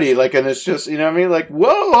comedy, like, and it's just, you know what I mean? Like,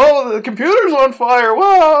 whoa, the computer's on fire,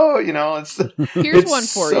 whoa, you know, Here's one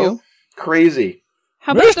for you. Crazy.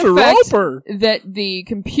 How about the fact that the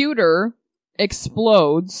computer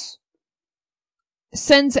explodes,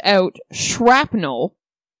 sends out shrapnel,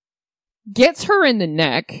 gets her in the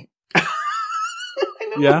neck.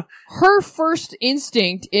 Yeah. Her first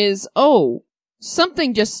instinct is, oh,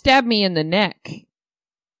 something just stabbed me in the neck.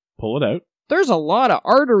 Pull it out. There's a lot of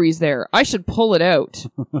arteries there. I should pull it out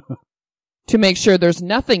to make sure there's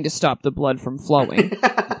nothing to stop the blood from flowing.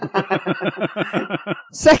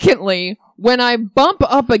 Secondly, when I bump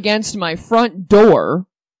up against my front door,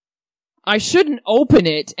 I shouldn't open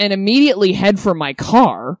it and immediately head for my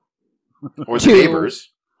car. Or the neighbors.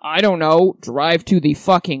 I don't know, drive to the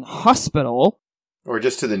fucking hospital. Or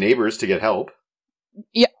just to the neighbors to get help.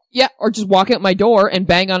 Yeah, or just walk out my door and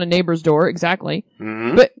bang on a neighbor's door, exactly.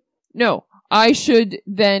 Mm-hmm. But, no, I should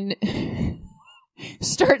then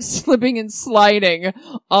start slipping and sliding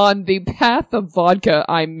on the path of vodka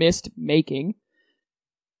I missed making.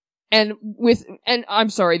 And I'm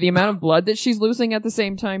sorry, the amount of blood that she's losing at the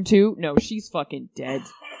same time, too? No, she's fucking dead.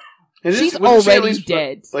 She's already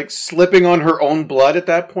dead. Like, slipping on her own blood at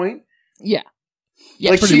that point? Yeah.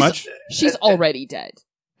 Yeah, like, pretty much. She's already dead.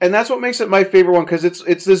 And that's what makes it my favorite one, because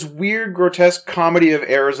it's this weird, grotesque comedy of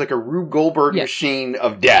errors, like a Rube Goldberg machine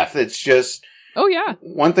of death. It's just... Oh, yeah.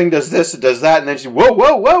 One thing does this, it does that, and then she's, whoa,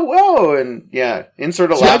 whoa, whoa, whoa, and yeah,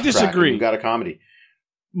 insert a laugh I disagree. track, and you've got a comedy.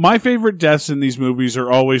 My favorite deaths in these movies are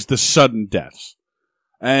always the sudden deaths.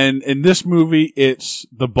 And in this movie, it's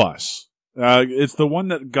the bus. It's the one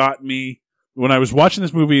that got me when I was watching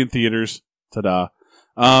this movie in theaters. Ta-da.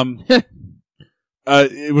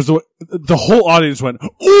 It was the whole audience went,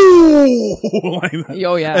 ooh! Like that.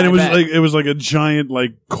 Oh, yeah. And it was like a giant,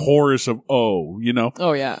 like, chorus of, oh, you know?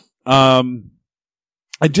 Oh, yeah.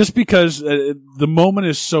 Just because the moment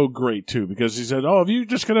is so great, too, because he said, oh, if you're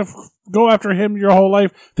just going to go after him your whole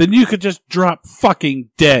life, then you could just drop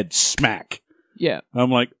fucking dead smack. Yeah.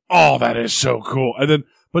 I'm like, oh, that is so cool. And then,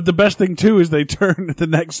 but the best thing, too, is they turn the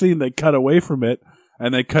next scene, they cut away from it,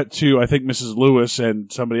 and they cut to, I think, Mrs. Lewis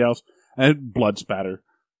and somebody else, and blood spatter.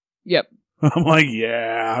 Yep. I'm like,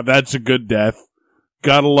 yeah, that's a good death.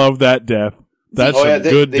 Gotta love that death. That's good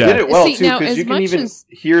death. They did it well, too, because you can even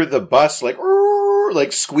hear the bus, like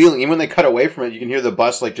squealing. Even when they cut away from it, you can hear the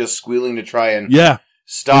bus like just squealing to try and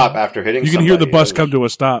stop after hitting somebody. You can hear the bus come to a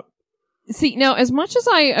stop. See, now, as much as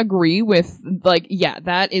I agree with, like, yeah,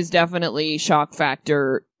 that is definitely shock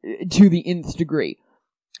factor to the nth degree.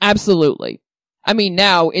 Absolutely. I mean,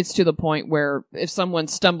 now it's to the point where if someone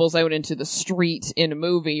stumbles out into the street in a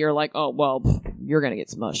movie, you're like, oh, well, you're gonna get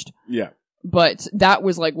smushed. Yeah. But that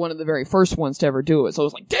was like one of the very first ones to ever do it, so I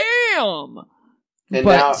was like, damn! And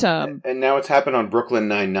now it's happened on Brooklyn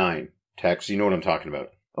Nine-Nine. Tex, you know what I'm talking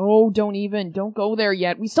about. Oh, don't go there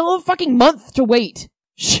yet. We still have a fucking month to wait.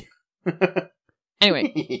 Shh.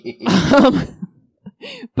 Anyway.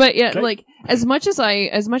 But yeah, Okay. like, as much as I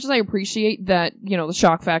appreciate that, the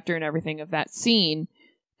shock factor and everything of that scene,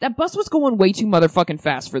 that bus was going way too motherfucking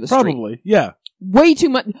fast for the street. Probably, yeah. Way too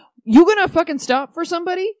much. You gonna fucking stop for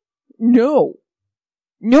somebody? No.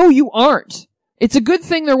 No, you aren't. It's a good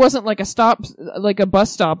thing there wasn't like a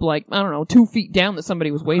bus stop, like, I don't know, 2 feet down that somebody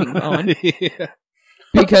was waiting on. Yeah.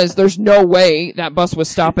 Because there's no way that bus was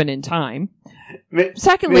stopping in time.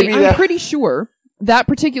 Secondly, Maybe I'm that- pretty sure that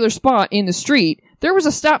particular spot in the street, there was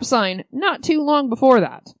a stop sign not too long before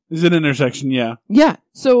that. It's an intersection, yeah. Yeah,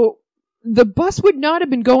 so the bus shouldn't have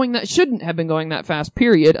been going that fast,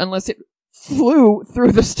 period, unless it flew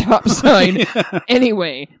through the stop sign.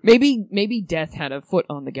 Anyway, maybe Death had a foot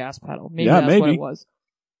on the gas pedal. Maybe that's what it was.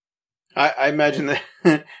 I imagine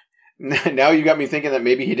that now you got me thinking that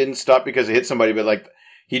maybe he didn't stop because he hit somebody, but like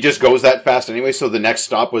he just goes that fast anyway, so the next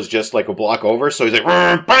stop was just like a block over, so he's like,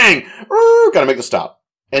 bang, gotta make the stop.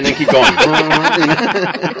 And then keep going.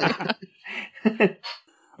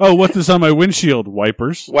 Oh, what's this on my windshield?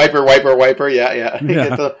 Wipers. Wiper, yeah. Yeah.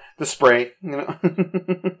 Get the spray,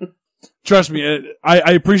 Trust me,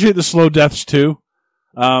 I appreciate the slow deaths too.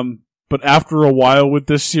 But after a while with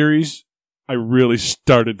this series, I really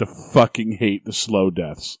started to fucking hate the slow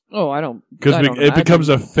deaths. Oh, I don't. Because I don't it becomes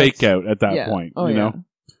a imagine fake that's- out at that yeah. point, Oh, you yeah.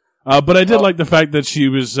 know? But I did like the fact that she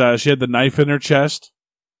had the knife in her chest.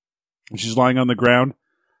 And she's lying on the ground.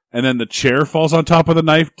 And then the chair falls on top of the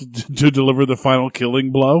knife to deliver the final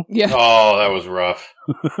killing blow. Yeah. Oh, that was rough.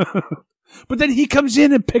 But then he comes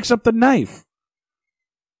in and picks up the knife.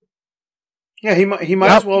 Yeah, he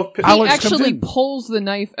might as well. He Alex comes actually in. pulls the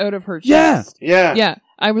knife out of her Yeah. chest. Yeah. Yeah.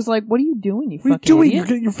 I was like, what are you doing, you What are you fucking doing?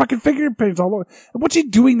 idiot? Your fucking fingerprints all over. What's he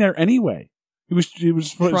doing there anyway? He was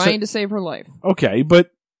Trying to save her life. Okay,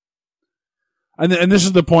 but and this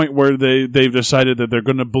is the point where they've decided that they're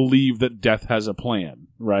going to believe that Death has a plan,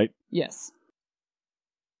 right? Yes.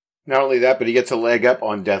 Not only that, but he gets a leg up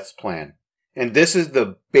on Death's plan. And this is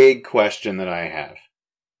the big question that I have.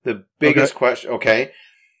 The biggest question. Okay.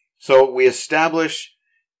 So we establish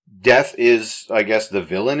Death is, I guess, the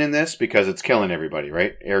villain in this because it's killing everybody,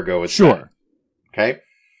 right? Ergo, it's Sure. bad. Okay.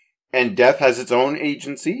 And Death has its own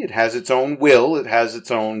agency. It has its own will. It has its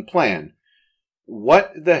own plan.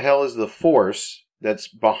 What the hell is the force that's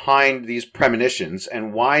behind these premonitions,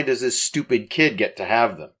 and why does this stupid kid get to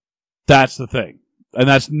have them? That's the thing, and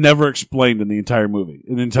that's never explained in the entire movie,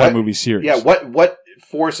 movie series. Yeah, what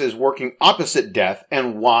force is working opposite Death,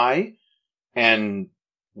 and why? And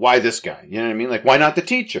why this guy? You know what I mean? Like, why not the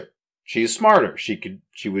teacher? She's smarter. She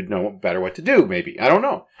would know better what to do, maybe. I don't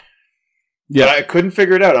know. Yeah. But I couldn't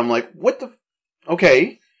figure it out. I'm like, what the?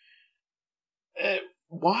 Okay.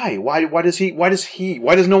 Why? Why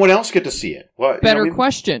does no one else get to see it? What? Better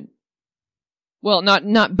question. Well,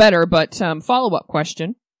 not better, but follow-up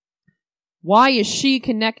question. Why is she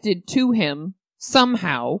connected to him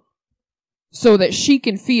somehow so that she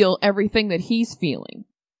can feel everything that he's feeling?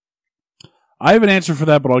 I have an answer for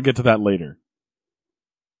that, but I'll get to that later.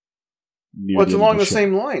 Well, it's along the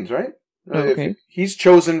same lines, right? Okay. If he's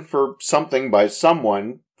chosen for something by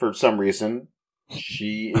someone for some reason.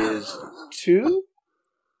 She is too?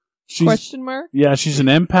 Question mark? Yeah, she's an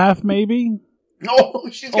empath, maybe. No,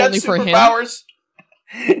 she's got Only for him? superpowers.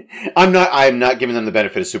 I'm not giving them the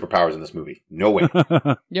benefit of superpowers in this movie. No way.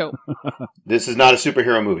 Yo, This is not a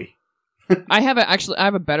superhero movie. I have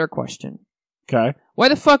a better question. Okay. Why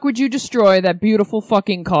the fuck would you destroy that beautiful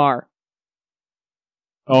fucking car?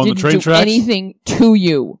 Oh, on the Didn't train do tracks? anything to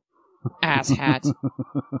you, asshat.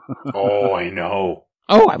 Oh, I know.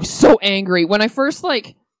 Oh, I was so angry when I first Well,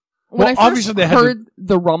 I obviously first they had heard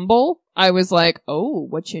the rumble. I was like, "Oh,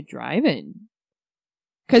 what you driving?"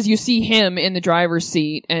 Because you see him in the driver's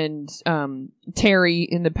seat and Terry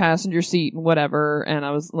in the passenger seat and whatever. And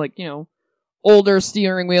I was like, older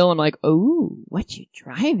steering wheel. I'm like, "Oh, what you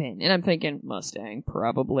driving?" And I'm thinking Mustang,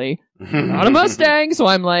 probably not a Mustang. So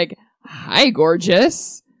I'm like, "Hi,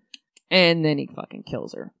 gorgeous." And then he fucking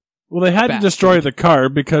kills her. Well, they had Bastard. to destroy the car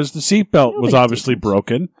because the seatbelt No, was they obviously didn't.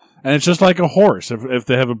 broken. And it's just like a horse. If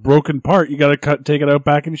they have a broken part, you got to take it out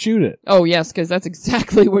back and shoot it. Oh yes, because that's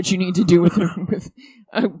exactly what you need to do with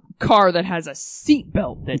a car that has a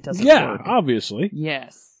seatbelt that doesn't Yeah, work. obviously.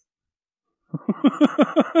 Yes.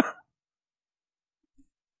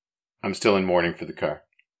 I'm still in mourning for the car.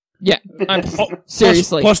 Yeah. I'm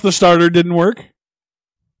seriously. Plus the starter didn't work.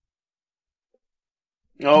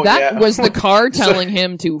 Oh, that yeah. was the car telling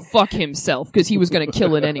him to fuck himself because he was going to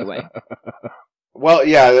kill it anyway. Well,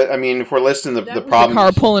 yeah, I mean, if we're listing the That was problems... the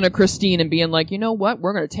car pulling a Christine and being like, you know what?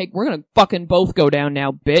 We're gonna fucking both go down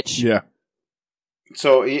now, bitch. Yeah.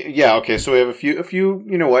 So, yeah, okay, so we have a few,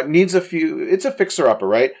 you know what, needs a few... It's a fixer-upper,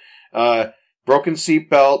 right? Broken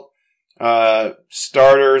seatbelt,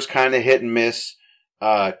 starters kind of hit and miss,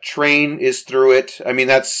 train is through it. I mean,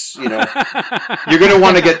 that's, you know... You're going to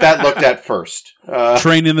want to get that looked at first.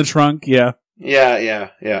 Train in the trunk, yeah.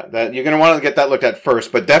 Yeah. That you're going to want to get that looked at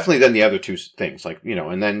first, but definitely then the other two things, like, you know,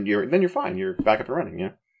 and then you're fine. You're back up and running.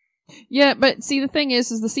 Yeah. Yeah, but see, the thing is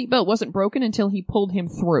the seatbelt wasn't broken until he pulled him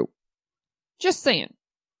through. Just saying.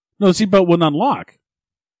 No, the seatbelt wouldn't unlock.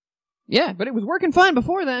 Yeah, but it was working fine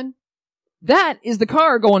before then. That is the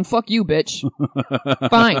car going, fuck you, bitch.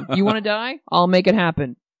 Fine. You want to die? I'll make it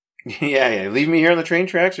happen. Yeah. Leave me here on the train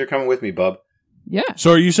tracks. You're coming with me, bub. Yeah.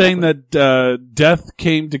 So are you saying that Death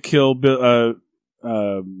came to kill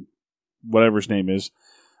whatever his name is,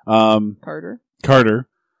 Carter?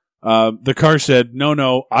 The car said,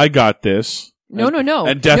 no, I got this. No.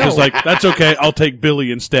 And Death No. is like, that's okay, I'll take Billy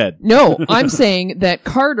instead. No, I'm saying that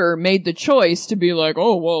Carter made the choice to be like,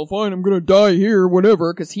 oh, well, fine, I'm gonna die here,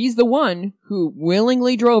 whatever, because he's the one who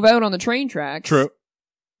willingly drove out on the train tracks. True.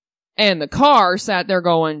 And the car sat there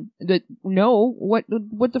going, no, what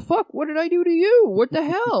the fuck? What did I do to you? What the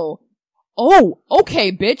hell? Oh,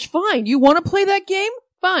 okay, bitch, fine. You want to play that game?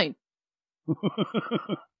 Fine.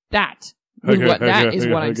 That is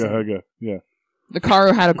what I'm saying. Yeah. The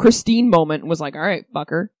car had a Christine moment and was like, all right,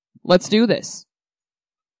 fucker, let's do this.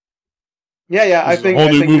 Yeah. I This is a think whole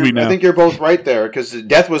new movie now. I think you're both right there, because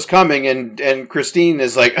Death was coming, and Christine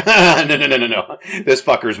is like, no, this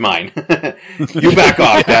fucker's mine. You back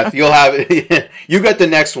off, Death. You'll have you got the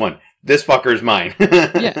next one. This fucker's mine.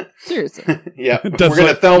 Yeah, seriously. Yeah, Death's we're gonna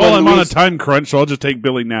like, Thelma well, and I'm on a Louise. time crunch, so I'll just take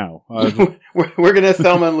Billy now. We're gonna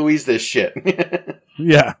Thelma and Louise this shit.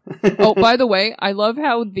 Yeah. Oh, by the way, I love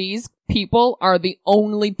how these people are the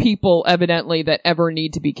only people, evidently, that ever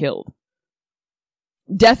need to be killed.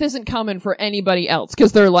 Death isn't coming for anybody else,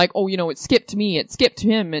 because they're like, oh, it skipped me, it skipped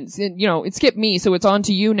him, and, it skipped me, so it's on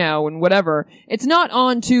to you now, and whatever. It's not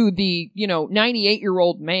on to the,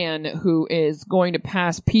 98-year-old man who is going to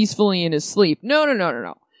pass peacefully in his sleep. No.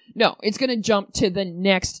 No, it's gonna jump to the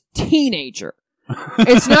next teenager.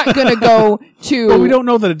 It's not gonna go to... But we don't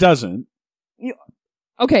know that it doesn't.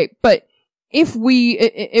 Okay, but if we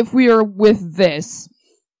are with this,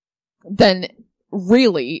 then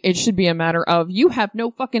really it should be a matter of you have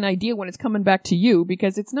no fucking idea when it's coming back to you,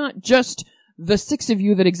 because it's not just the 6 of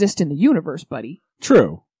you that exist in the universe, buddy.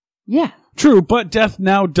 True. Yeah. True, but Death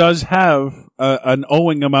now does have an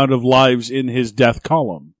owing amount of lives in his death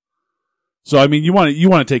column. So I mean, you want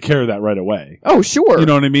to take care of that right away. Oh, sure. You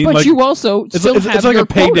know what I mean? But like, you also still have it's like your a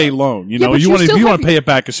payday quota. loan. You Yeah, know, but you you want to pay it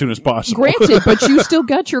back as soon as possible. Granted, but you still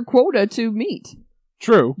got your quota to meet.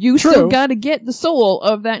 True. You True. still got to get the soul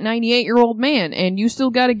of that 98-year-old man, and you still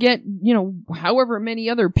got to get, however many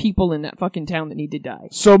other people in that fucking town that need to die.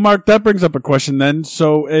 So, Mark, that brings up a question then.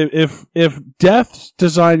 So, if Death's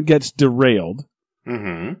design gets derailed,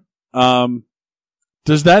 Mm-hmm.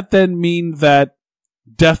 Does that then mean that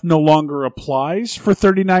Death no longer applies for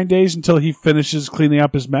 39 days until he finishes cleaning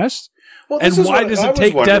up his mess? Well, And this is why what does I it was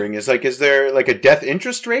take wondering, is there like a death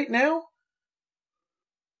interest rate now?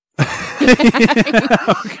 Okay.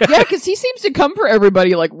 Yeah, because he seems to come for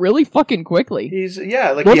everybody, like, really fucking quickly. He had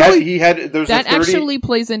there's That a 30, actually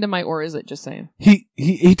plays into my or is it, just saying.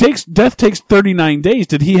 Death takes 39 days.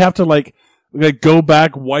 Did he have to like go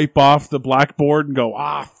back, wipe off the blackboard and go,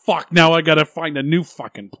 fuck, now I gotta find a new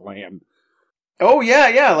fucking plan? Oh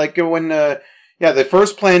yeah, like when the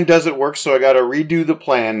first plan doesn't work, so I got to redo the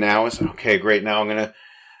plan now. It's okay, great. Now I'm gonna.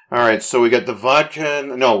 All right, so we got the vodka.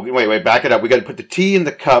 No, wait, back it up. We got to put the tea in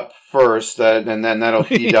the cup first, and then that'll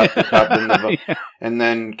heat up the cup, and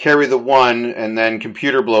then carry the one, and then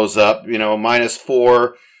computer blows up.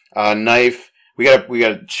 -4, knife. We got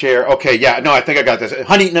a chair. Okay, yeah, no, I think I got this.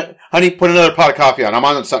 Honey, put another pot of coffee on. I'm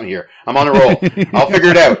on something here. I'm on a roll. I'll figure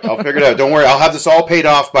it out. Don't worry. I'll have this all paid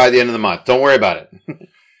off by the end of the month. Don't worry about it.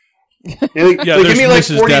 Give me like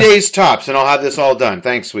Mrs. 40 Death. days tops, and I'll have this all done.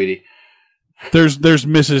 Thanks, sweetie. There's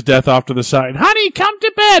Mrs. Death off to the side. Honey, come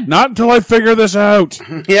to bed. Not until I figure this out.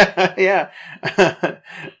 Yeah.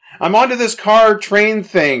 I'm onto this car train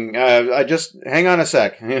thing. I just hang on a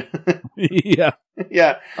sec. Yeah.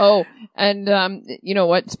 Yeah. Oh, and you know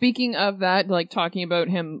what? Speaking of that, like talking about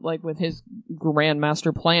him, like with his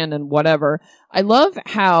grandmaster plan and whatever, I love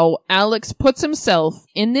how Alex puts himself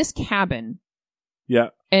in this cabin Yeah.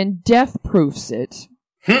 and death proofs it.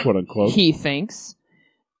 Quote unquote. He thinks,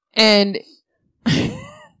 and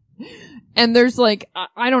and there's like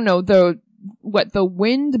I don't know, the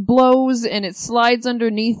wind blows and it slides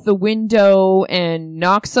underneath the window and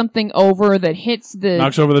knocks something over that hits the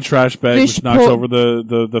Knocks over the trash bag, fish which knocks po- over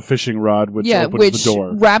the fishing rod, which opens which the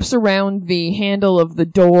door. wraps around the handle of the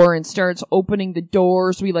door and starts opening the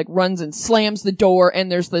door. So he like runs and slams the door,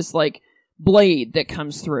 and there's this like blade that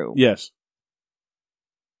comes through. Yes.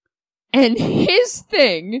 And his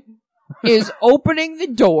thing is opening the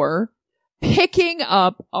door, picking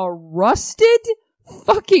up a rusted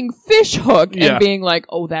fucking fish hook, Yeah. and being like,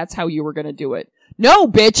 "Oh, that's how you were gonna do it." No,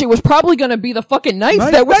 bitch, it was probably gonna be the fucking knife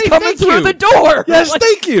that was coming thank through you. the door. Yes, Like,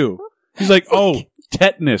 thank you. He's like, oh,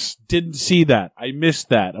 tetanus. Didn't see that. I missed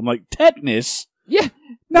that. I'm like, tetanus? yeah,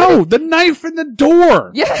 No, the knife in the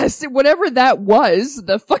door. yes, whatever that was,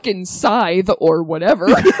 the fucking scythe or whatever.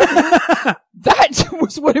 That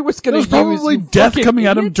was what it was It gonna was use. probably you death fucking coming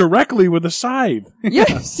at him idiot. directly with a scythe.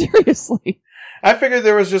 Yeah, seriously. I figured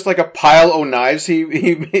there was just like a pile of knives he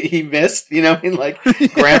missed, you know, in like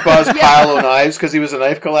Grandpa's pile of knives because he was a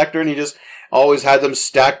knife collector and he just always had them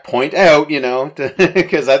stacked point out, you know,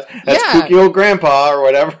 because that's Yeah. kooky old Grandpa or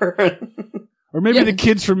whatever. Or maybe Yeah. the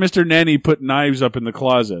kids from Mr. Nanny put knives up in the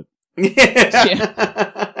closet.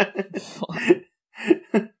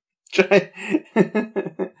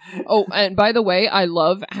 Oh, and by the way, I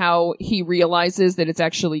love how he realizes that it's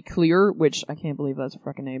actually clear, which I can't believe that's a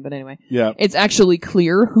fucking name, but anyway. Yeah. It's actually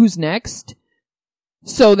clear who's next.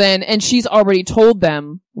 So then, and she's already told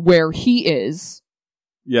them where he is.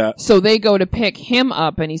 Yeah. So they go to pick him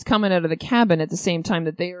up, and he's coming out of the cabin at the same time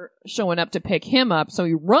that they're showing up to pick him up. So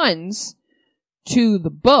he runs to the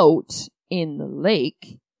boat in the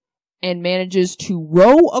lake and manages to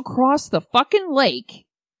row across the fucking lake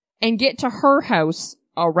and get to her house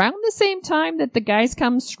around the same time that the guys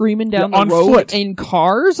come screaming down Yeah, on the road foot. in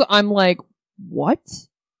cars. I'm like, what?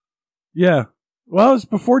 Yeah. Well, it's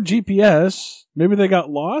before GPS. Maybe they got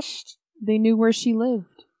lost? They knew where she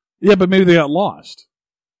lived. Yeah, but maybe they got lost.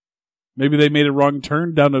 Maybe they made a wrong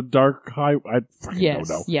turn down a dark highway. I fucking Yes.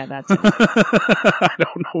 don't know. Yeah, that's it. I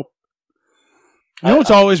don't know. You know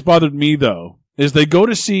what's always bothered me though is they go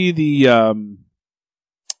to see the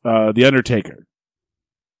Undertaker,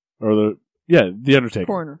 or the Undertaker,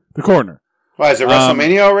 Corner. the coroner. Why, is it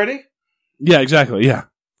WrestleMania already? Yeah, exactly. Yeah.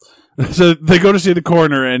 So they go to see the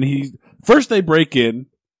coroner, and first they break in,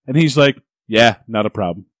 and he's like, "Yeah, not a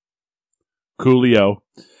problem, coolio."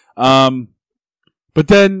 But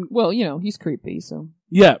then Well, you know, he's creepy, so.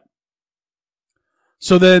 yeah.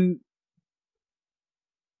 So then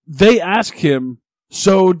they ask him,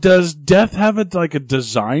 so does death have a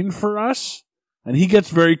design for us? And he gets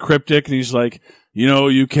very cryptic and he's like, you know,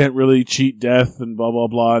 you can't really cheat death and blah, blah,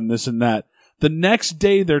 blah, and this and that. The next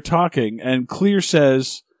day they're talking and Clear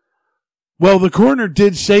says, well, the coroner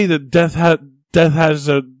did say that death has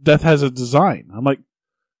a design. I'm like,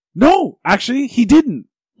 no, actually he didn't.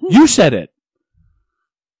 You said it.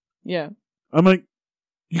 Yeah. I'm like,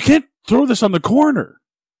 you can't throw this on the coroner.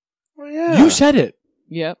 Well, yeah. You said it.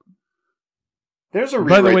 Yep. There's a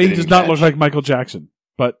By the rewrite way, he they does didn't not catch. look like Michael Jackson,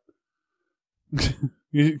 but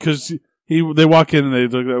because they walk in and they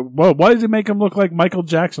look, well, why did they make him look like Michael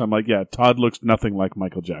Jackson? I'm like, yeah, Todd looks nothing like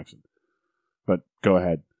Michael Jackson. But go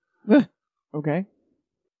ahead. Okay.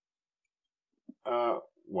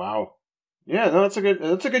 Wow. Yeah, no, that's a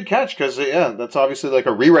good catch because that's obviously like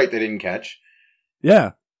a rewrite they didn't catch.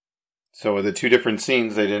 Yeah. So with the two different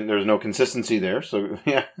scenes, there's no consistency there. So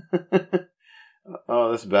yeah.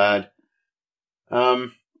 Oh, that's bad. I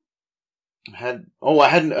had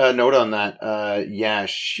a note on that. Yeah,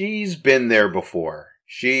 she's been there before.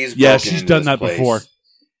 She's done that before.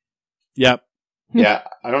 Yep. Yeah,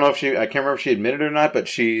 I don't know if I can't remember if she admitted it or not, but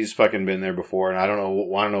she's fucking been there before, and I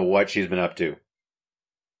want to know what she's been up to.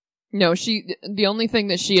 No, the only thing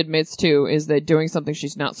that she admits to is that doing something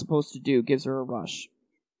she's not supposed to do gives her a rush.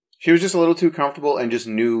 She was just a little too comfortable and just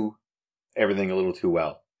knew everything a little too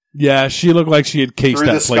well. Yeah, she looked like she had cased Through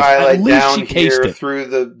that the place. skylight, At least down she cased here, it. through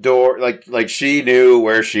the door, like she knew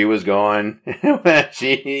where she was going.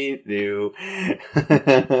 She knew.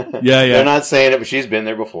 Yeah. They're not saying it, but she's been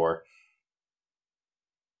there before.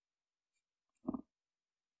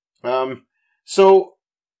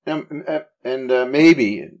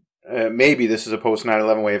 Maybe this is a post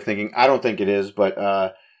 9/11 way of thinking. I don't think it is, but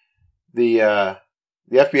the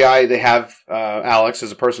FBI, they have Alex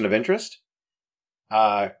as a person of interest.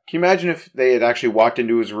 Can you imagine if they had actually walked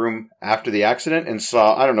into his room after the accident and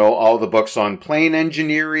saw, I don't know, all the books on plane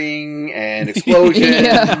engineering and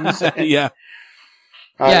explosions? Yeah.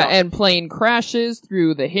 Yeah, and plane crashes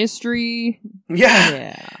through the history.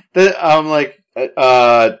 Yeah. Yeah. I'm like,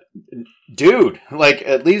 dude, like,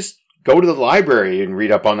 at least go to the library and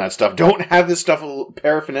read up on that stuff. Don't have this stuff,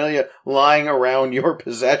 paraphernalia, lying around your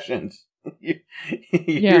possessions.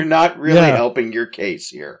 You're not really helping your case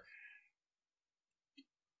here.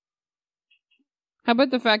 How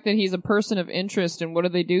about the fact that he's a person of interest, and what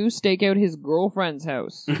do? Stake out his girlfriend's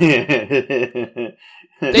house. They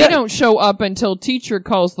don't show up until teacher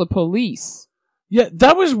calls the police. Yeah,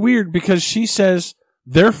 that was weird because she says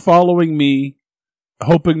they're following me,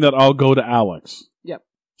 hoping that I'll go to Alex. Yep.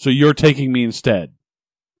 So you're taking me instead.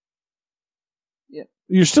 Yep.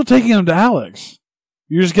 You're still taking him to Alex.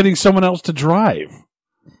 You're just getting someone else to drive.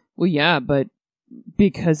 Well, yeah, but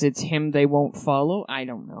because it's him they won't follow? I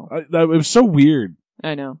don't know. It was so weird.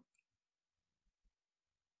 I know.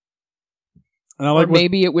 And I like or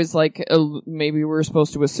maybe it was like, maybe we were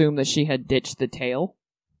supposed to assume that she had ditched the tail.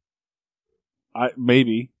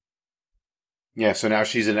 Maybe. Yeah, so now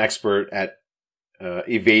she's an expert at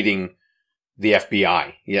evading the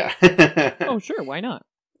FBI. Yeah. Oh, sure, why not?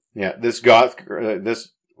 Yeah, this goth,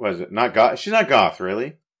 was it? Not goth? She's not goth,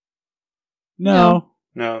 really? No.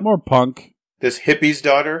 No. More punk. This hippie's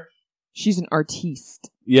daughter? She's an artiste.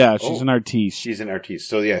 Yeah, she's an artiste. She's an artiste.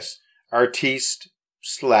 So, yes, artiste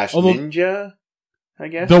 / Although, ninja, I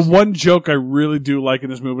guess. The one joke I really do like in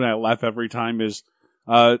this movie, and I laugh every time, is,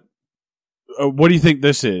 what do you think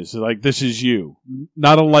this is? Like, this is you.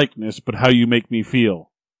 Not a likeness, but how you make me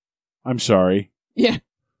feel. I'm sorry. Yeah.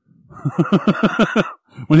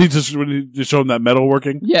 when he just showed him that metal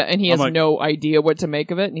working. Yeah, and he has like, no idea what to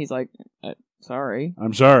make of it, and he's like, sorry.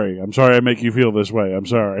 I'm sorry. I'm sorry I make you feel this way. I'm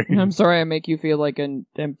sorry. I'm sorry I make you feel like an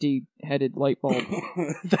empty-headed light bulb.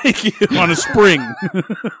 Thank you. On a spring.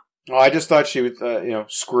 Oh, I just thought she was,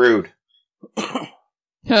 screwed.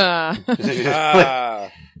 I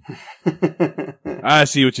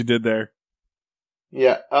see what you did there.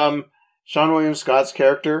 Yeah. Sean William Scott's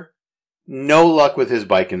character, no luck with his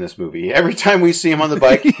bike in this movie. Every time we see him on the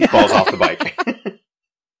bike, he falls off the bike.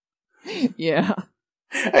 Yeah.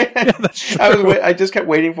 That's true. I just kept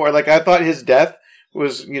waiting for it. Like, I thought his death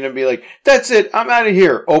was going to be like, that's it, I'm out of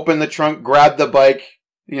here. Open the trunk, grab the bike,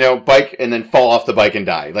 bike, and then fall off the bike and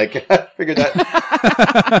die. Like, I figured that.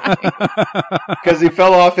 Because he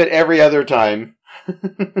fell off it every other time.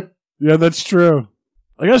 Yeah, that's true.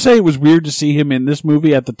 I gotta say, it was weird to see him in this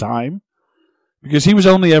movie at the time. Because he was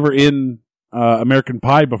only ever in American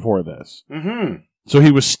Pie before this. Mm-hmm. So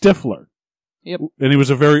he was Stifler. Yep. And he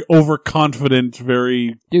was a very overconfident,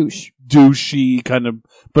 very douchey kind of,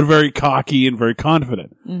 but very cocky and very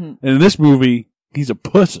confident. Mm-hmm. And in this movie, he's a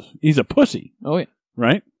pussy. He's a pussy. Oh, yeah.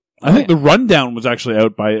 Right? I think The Rundown was actually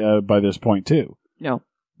out by this point, too. No.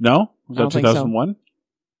 No? Was I that don't think so. 2001?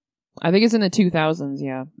 I think it's in the 2000s,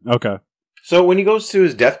 yeah. Okay. So when he goes to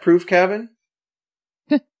his death-proof cabin,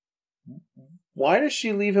 why does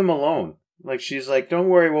she leave him alone? Like, she's like, don't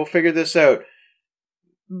worry, we'll figure this out.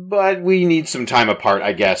 But we need some time apart,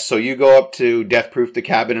 I guess. So you go up to death-proof the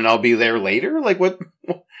cabin and I'll be there later? Like, what?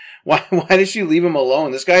 Why does she leave him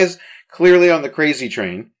alone? This guy's clearly on the crazy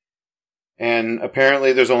train. And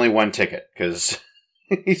apparently there's only one ticket, because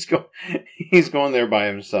he's going there by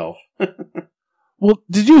himself. Well,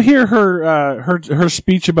 did you hear her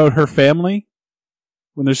speech about her family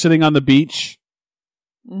when they're sitting on the beach?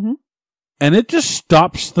 Mm-hmm. And it just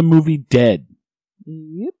stops the movie dead.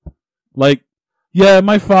 Yep. Like, yeah,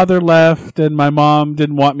 my father left and my mom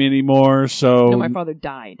didn't want me anymore, so... No, my father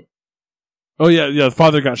died. Oh, yeah, the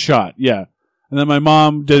father got shot, yeah. And then my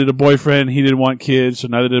mom dated a boyfriend, he didn't want kids, so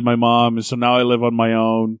neither did my mom, and so now I live on my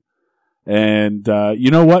own. And, you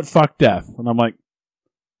know what? Fuck death. And I'm like,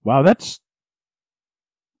 wow, that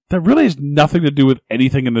really has nothing to do with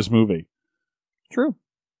anything in this movie. True.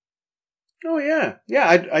 Oh, yeah.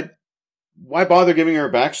 Yeah, why bother giving her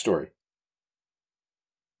a backstory?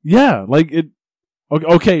 Yeah, like it.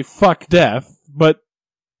 Okay, fuck death, but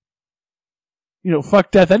fuck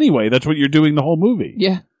death anyway. That's what you're doing the whole movie.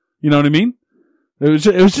 Yeah. You know what I mean? It was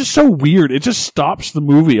just so weird. It just stops the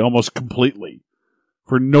movie almost completely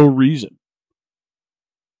for no reason.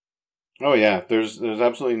 Oh yeah, there's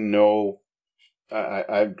absolutely no.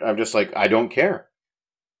 I'm just like, I don't care.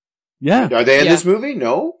 Yeah. Are they in this movie?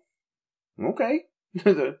 No. Okay.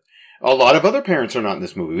 A lot of other parents are not in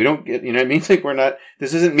this movie. We don't get, what I mean? It's like, we're not,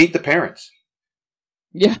 this isn't Meet the Parents.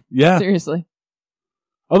 Yeah. Yeah. Seriously.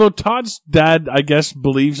 Although Todd's dad, I guess,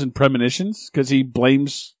 believes in premonitions because he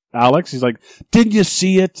blames Alex. He's like, didn't you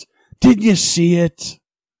see it? Didn't you see it?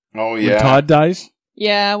 Oh, yeah. When Todd dies?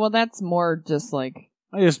 Yeah, well, that's more just like...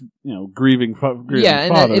 I just, grieving yeah,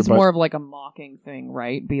 and father. It's more of like a mocking thing,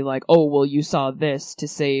 right? Be like, oh, well, you saw this to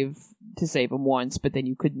save him once, but then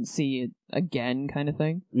you couldn't see it again, kind of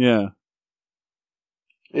thing. Yeah.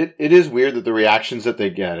 It is weird that the reactions that they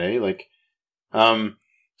get, eh? Like,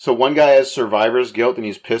 so one guy has survivor's guilt and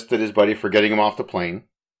he's pissed at his buddy for getting him off the plane.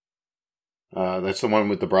 That's the one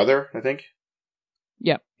with the brother, I think.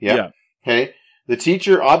 Yep. Yeah. Okay. The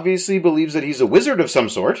teacher obviously believes that he's a wizard of some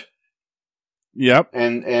sort. Yep.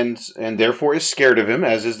 And therefore is scared of him,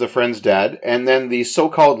 as is the friend's dad. And then the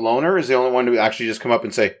so-called loner is the only one to actually just come up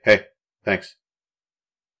and say, "Hey, thanks."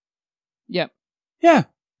 Yep. Yeah.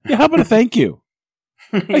 Yeah, how about a thank you?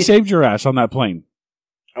 I saved your ass on that plane.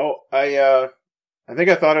 Oh, I think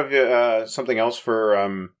I thought of something else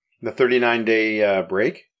for the 39-day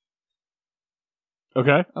break.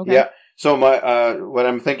 Okay. Okay. Yeah. So what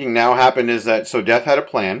I'm thinking now happened is that Death had a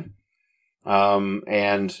plan,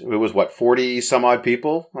 and it was 40 some odd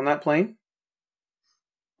people on that plane.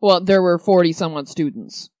 Well, there were 40 some odd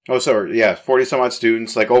students. Oh, sorry, yeah, 40 some odd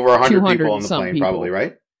students, like over 100 200 people on the some plane, people. probably,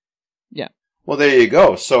 right? Yeah. Well, there you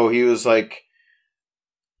go. So he was like,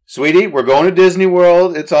 "Sweetie, we're going to Disney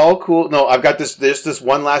World. It's all cool. No, I've got this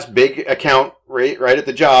one last big account right at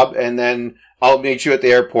the job, and then I'll meet you at the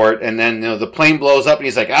airport." And then the plane blows up, and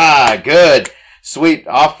he's like, "Good, sweet,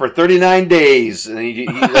 off for 39 days." And he's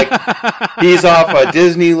off at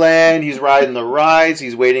Disneyland. He's riding the rides.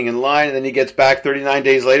 He's waiting in line, and then he gets back 39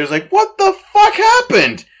 days later. He's like, "What the fuck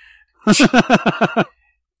happened?"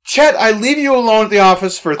 Chet, I leave you alone at the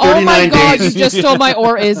office for 39 Oh my god, days. you just stole my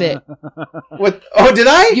or is it? What? Oh, did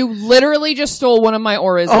I? You literally just stole one of my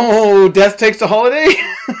or is it. Oh, Death takes a holiday?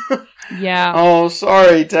 Yeah. Oh,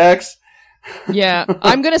 sorry, Tex. Yeah.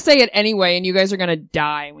 I'm gonna say it anyway, and you guys are gonna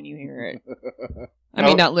die when you hear it. I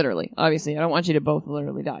mean, No. not literally. Obviously, I don't want you to both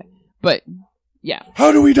literally die. But, yeah.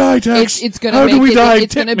 How do we die, Tex? It's gonna How make do we it, die?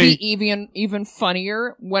 it's Tip gonna me. be even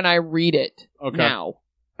funnier when I read it Okay. now.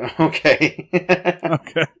 Okay.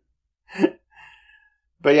 Okay.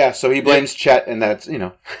 But yeah, so he blames Chet, and that's, You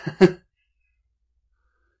got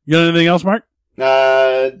anything else, Mark?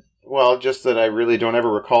 well, just that I really don't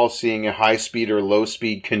ever recall seeing a high-speed or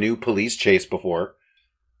low-speed canoe police chase before.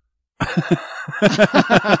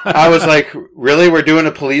 I was like, really? We're doing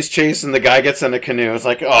a police chase and the guy gets in a canoe. It's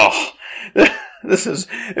like, oh, it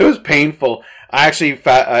was painful. I actually,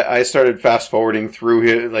 I started fast-forwarding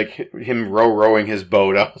through him rowing his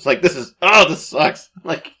boat. I was like, this sucks.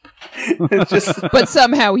 Like, it's just... But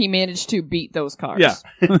somehow he managed to beat those cars. Yeah.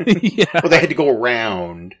 Yeah. Well, they had to go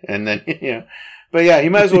around, and then, But yeah, he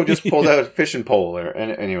might as well have just pulled out a fishing pole there.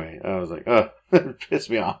 And anyway, I was like, it pissed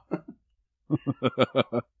me off.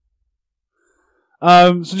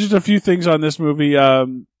 So just a few things on this movie.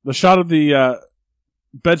 The shot of the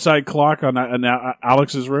bedside clock on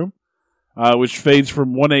Alex's room, which fades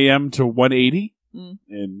from 1 a.m. to 180.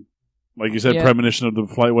 And like you said, Yeah. premonition of the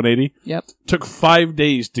flight 180. Yep. Took 5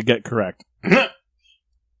 days to get correct.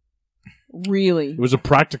 Really? It was a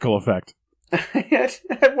practical effect.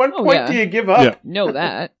 At what Oh, point yeah. do you give up? Yeah. Know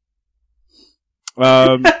that.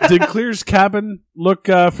 Did Clear's cabin look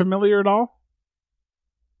familiar at all?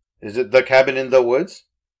 Is it the cabin in the woods?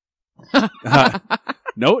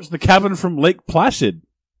 No, it's the cabin from Lake Placid.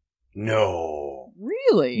 No.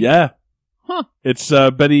 Really? Yeah. Huh. It's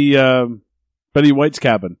Betty White's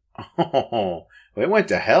cabin. Oh, it went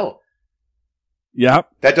to hell. Yeah.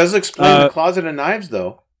 That does explain the closet of knives,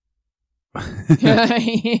 though.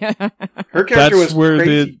 Yeah. Her character was where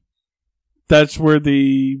crazy. that's where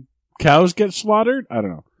the cows get slaughtered? I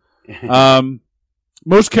don't know.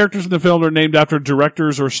 Most characters in the film are named after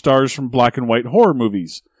directors or stars from black and white horror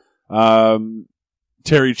movies.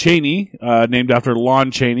 Terry Chaney, named after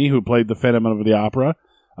Lon Chaney, who played the Phantom of the Opera.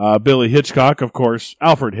 Billy Hitchcock, of course,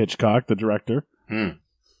 Alfred Hitchcock, the director. And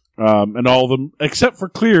all of them, except for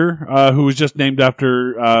Clear, who was just named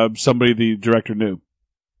after somebody the director knew.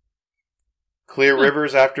 Clear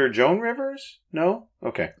Rivers after Joan Rivers? No?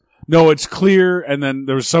 Okay. No, it's Clear, and then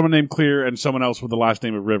there was someone named Clear and someone else with the last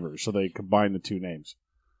name of Rivers, so they combined the two names.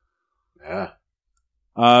 Yeah.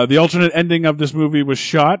 The alternate ending of this movie was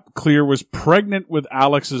shot. Clear was pregnant with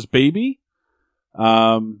Alex's baby,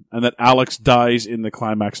 and that Alex dies in the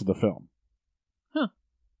climax of the film. Huh.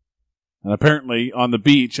 And apparently, on the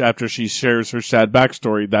beach, after she shares her sad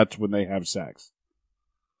backstory, that's when they have sex.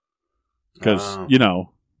 Because,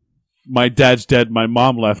 Oh. My dad's dead, my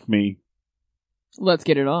mom left me, Let's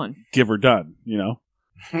get it on. give her done,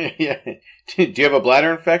 Yeah. Do you have a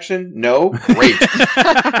bladder infection? No? Great.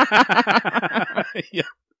 Yeah.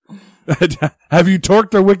 Have you torqued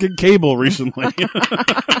the wicked cable recently?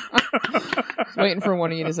 Waiting for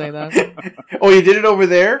one of you to say that. Oh, you did it over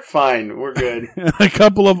there? Fine. We're good. A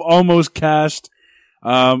couple of almost cast.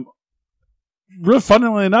 Real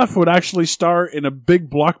funnily enough, would actually star in a big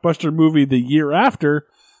blockbuster movie the year after,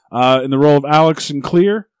 in the role of Alex and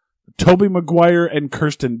Clear. Tobey Maguire and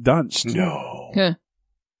Kirsten Dunst. No. Huh.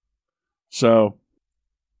 So,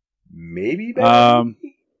 Maybe bad.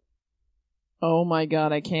 Oh my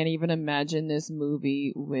god, I can't even imagine this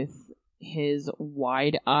movie with his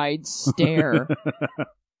wide-eyed stare.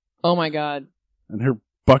 Oh my god. and her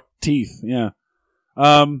buck teeth. Yeah.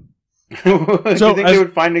 Do you think So, they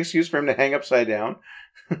would find an excuse for him to hang upside down?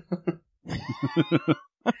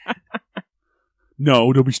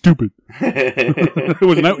 No, don't be stupid. It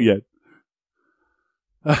wasn't out yet.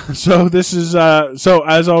 So this is so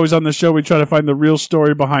as always on the show, we try to find the real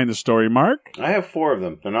story behind the story. Mark, I have 4 of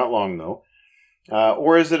them. They're not long, though.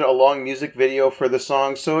 Or is it a long music video for the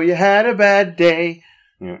song "So You Had a Bad Day"?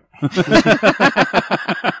 Yeah.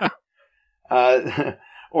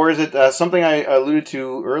 Or is it something I alluded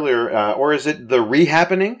to earlier? Or is it the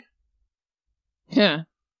rehappening? Yeah.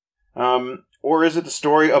 Or is it the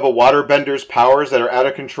story of a waterbender's powers that are out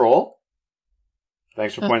of control?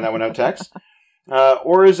 Thanks for pointing that one out, Tex.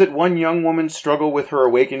 Or is it one young woman's struggle with her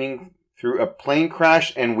awakening through a plane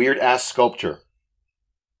crash and weird-ass sculpture?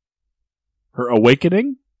 her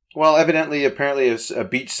awakening. Well, apparently a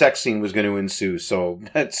beach sex scene was going to ensue, so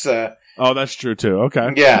that's... Oh, that's true too.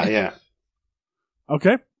 Okay. Yeah.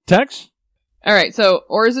 Okay. Tex. All right, so,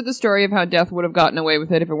 or is it the story of how Death would have gotten away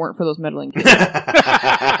with it if it weren't for those meddling kids?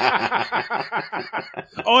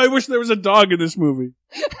 Oh, I wish there was a dog in this movie.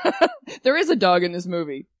 There is a dog in this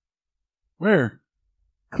movie. Where?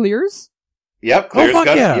 Clears? Yep, Claire's fuck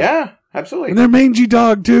got yeah. Yeah, absolutely. And their mangy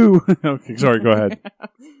dog too. Okay, sorry. Go ahead.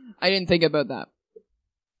 I didn't think about that.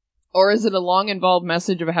 Or is it a long involved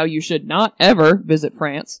message of how you should not ever visit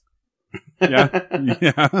France? Yeah.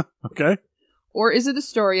 Yeah. Okay. Or is it the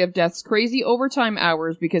story of Death's crazy overtime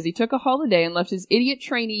hours because he took a holiday and left his idiot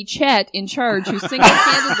trainee Chet in charge, who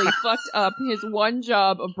single-handedly fucked up his one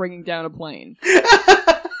job of bringing down a plane?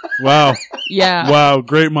 Wow. Yeah. Wow.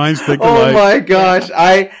 Great minds think Oh alike. my gosh,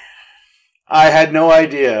 I had no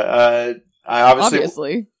idea. I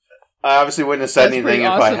obviously wouldn't have said That's anything pretty if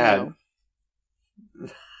I awesome, had. though.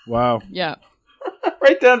 Wow. Yeah.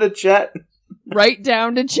 Right down to Chet. Right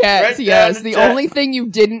down to Chet. Right down Yes. to The Chet. only thing you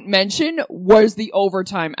didn't mention was the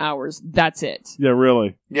overtime hours. That's it. Yeah.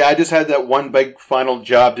 Really. Yeah, I just had that one big final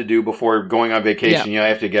job to do before going on vacation. Yeah. You know, I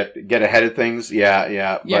have to get ahead of things. Yeah.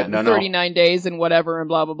 Yeah, But no. 39 days and whatever and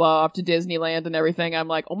blah, blah, blah, off to Disneyland and everything. I'm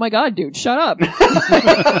like, oh my god, dude, shut up.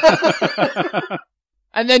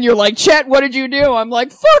 And then you're like, Chet, what did you do? I'm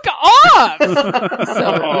like, fuck off!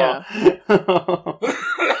 So, yeah.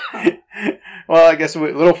 Well, I guess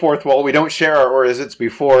little fourth wall. We don't share our or is it's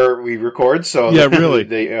before we record, so Yeah, really.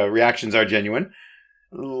 the reactions are genuine.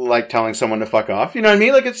 Like telling someone to fuck off. You know what I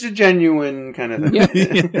mean? Like it's a genuine kind of thing.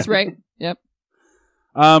 Yep, that's right. Yep.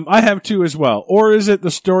 I have 2 as well. Or is it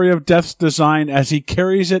the story of Death's design as he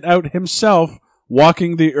carries it out himself,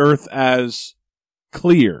 walking the earth as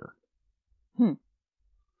clear?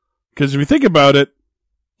 Because if you think about it,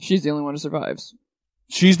 She's the only one who survives.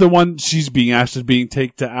 she's the one, she's being asked as being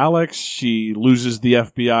taken to Alex. She loses the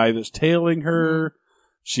FBI that's tailing her.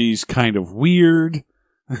 She's kind of weird.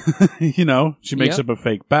 You know, she makes Yep. up a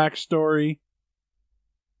fake backstory.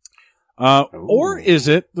 Or is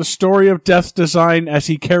it the story of Death's design as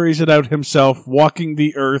he carries it out himself, walking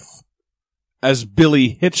the earth as Billy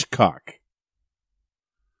Hitchcock?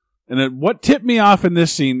 And what tipped me off in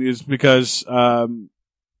this scene is because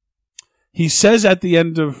he says at the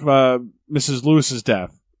end of Mrs. Lewis's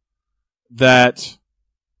death that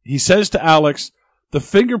he says to Alex, the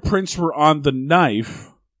fingerprints were on the knife.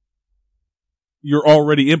 You're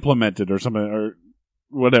already implemented or something or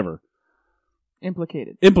whatever.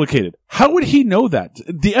 Implicated. How would he know that?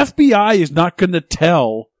 The FBI is not going to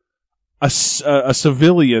tell a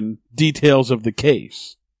civilian details of the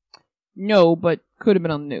case. No, but could have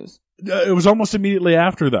been on the news. It was almost immediately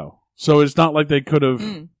after, though. So it's not like they could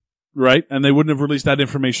have, right? And they wouldn't have released that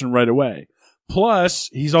information right away. Plus,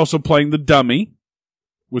 he's also playing the dummy,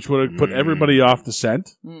 which would have put everybody off the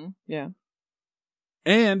scent. Yeah.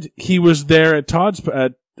 And he was there at Todd's, he was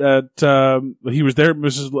there at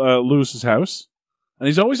Mrs. Lewis's house. And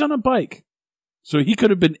he's always on a bike. So he could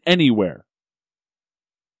have been anywhere.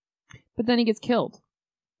 But then he gets killed.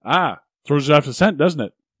 Throws it off the scent, doesn't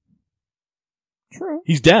it? True.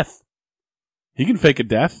 He's death. He can fake a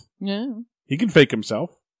death. Yeah. He can fake himself.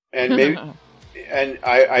 And maybe, and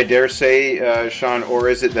I dare say, Sean, or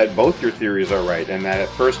is it that both your theories are right, and that at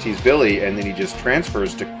first he's Billy, and then he just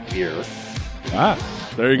transfers to here.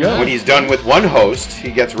 There you go. When he's done with one host, he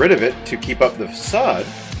gets rid of it to keep up the facade,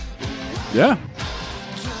 Yeah.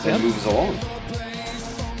 and moves along.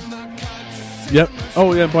 Yep.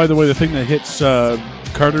 Oh, yeah, by the way, the thing that hits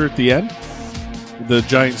Carter at the end, the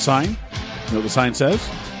giant sign, you know what the sign says?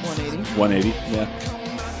 1 180. Yeah.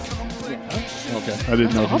 Okay. I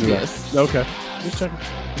didn't know if you knew obvious. that. Okay. Just checking.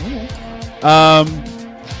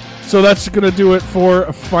 So that's going to do it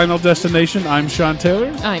for Final Destination. I'm Sean Taylor.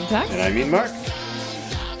 I'm Tax. And I mean Mark.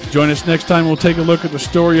 Join us next time. We'll take a look at the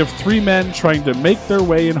story of three men trying to make their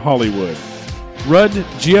way in Hollywood. Rudd,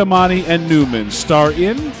 Giamatti, and Newman star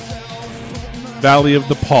in Valley of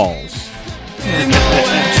the Pauls. You know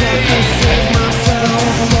what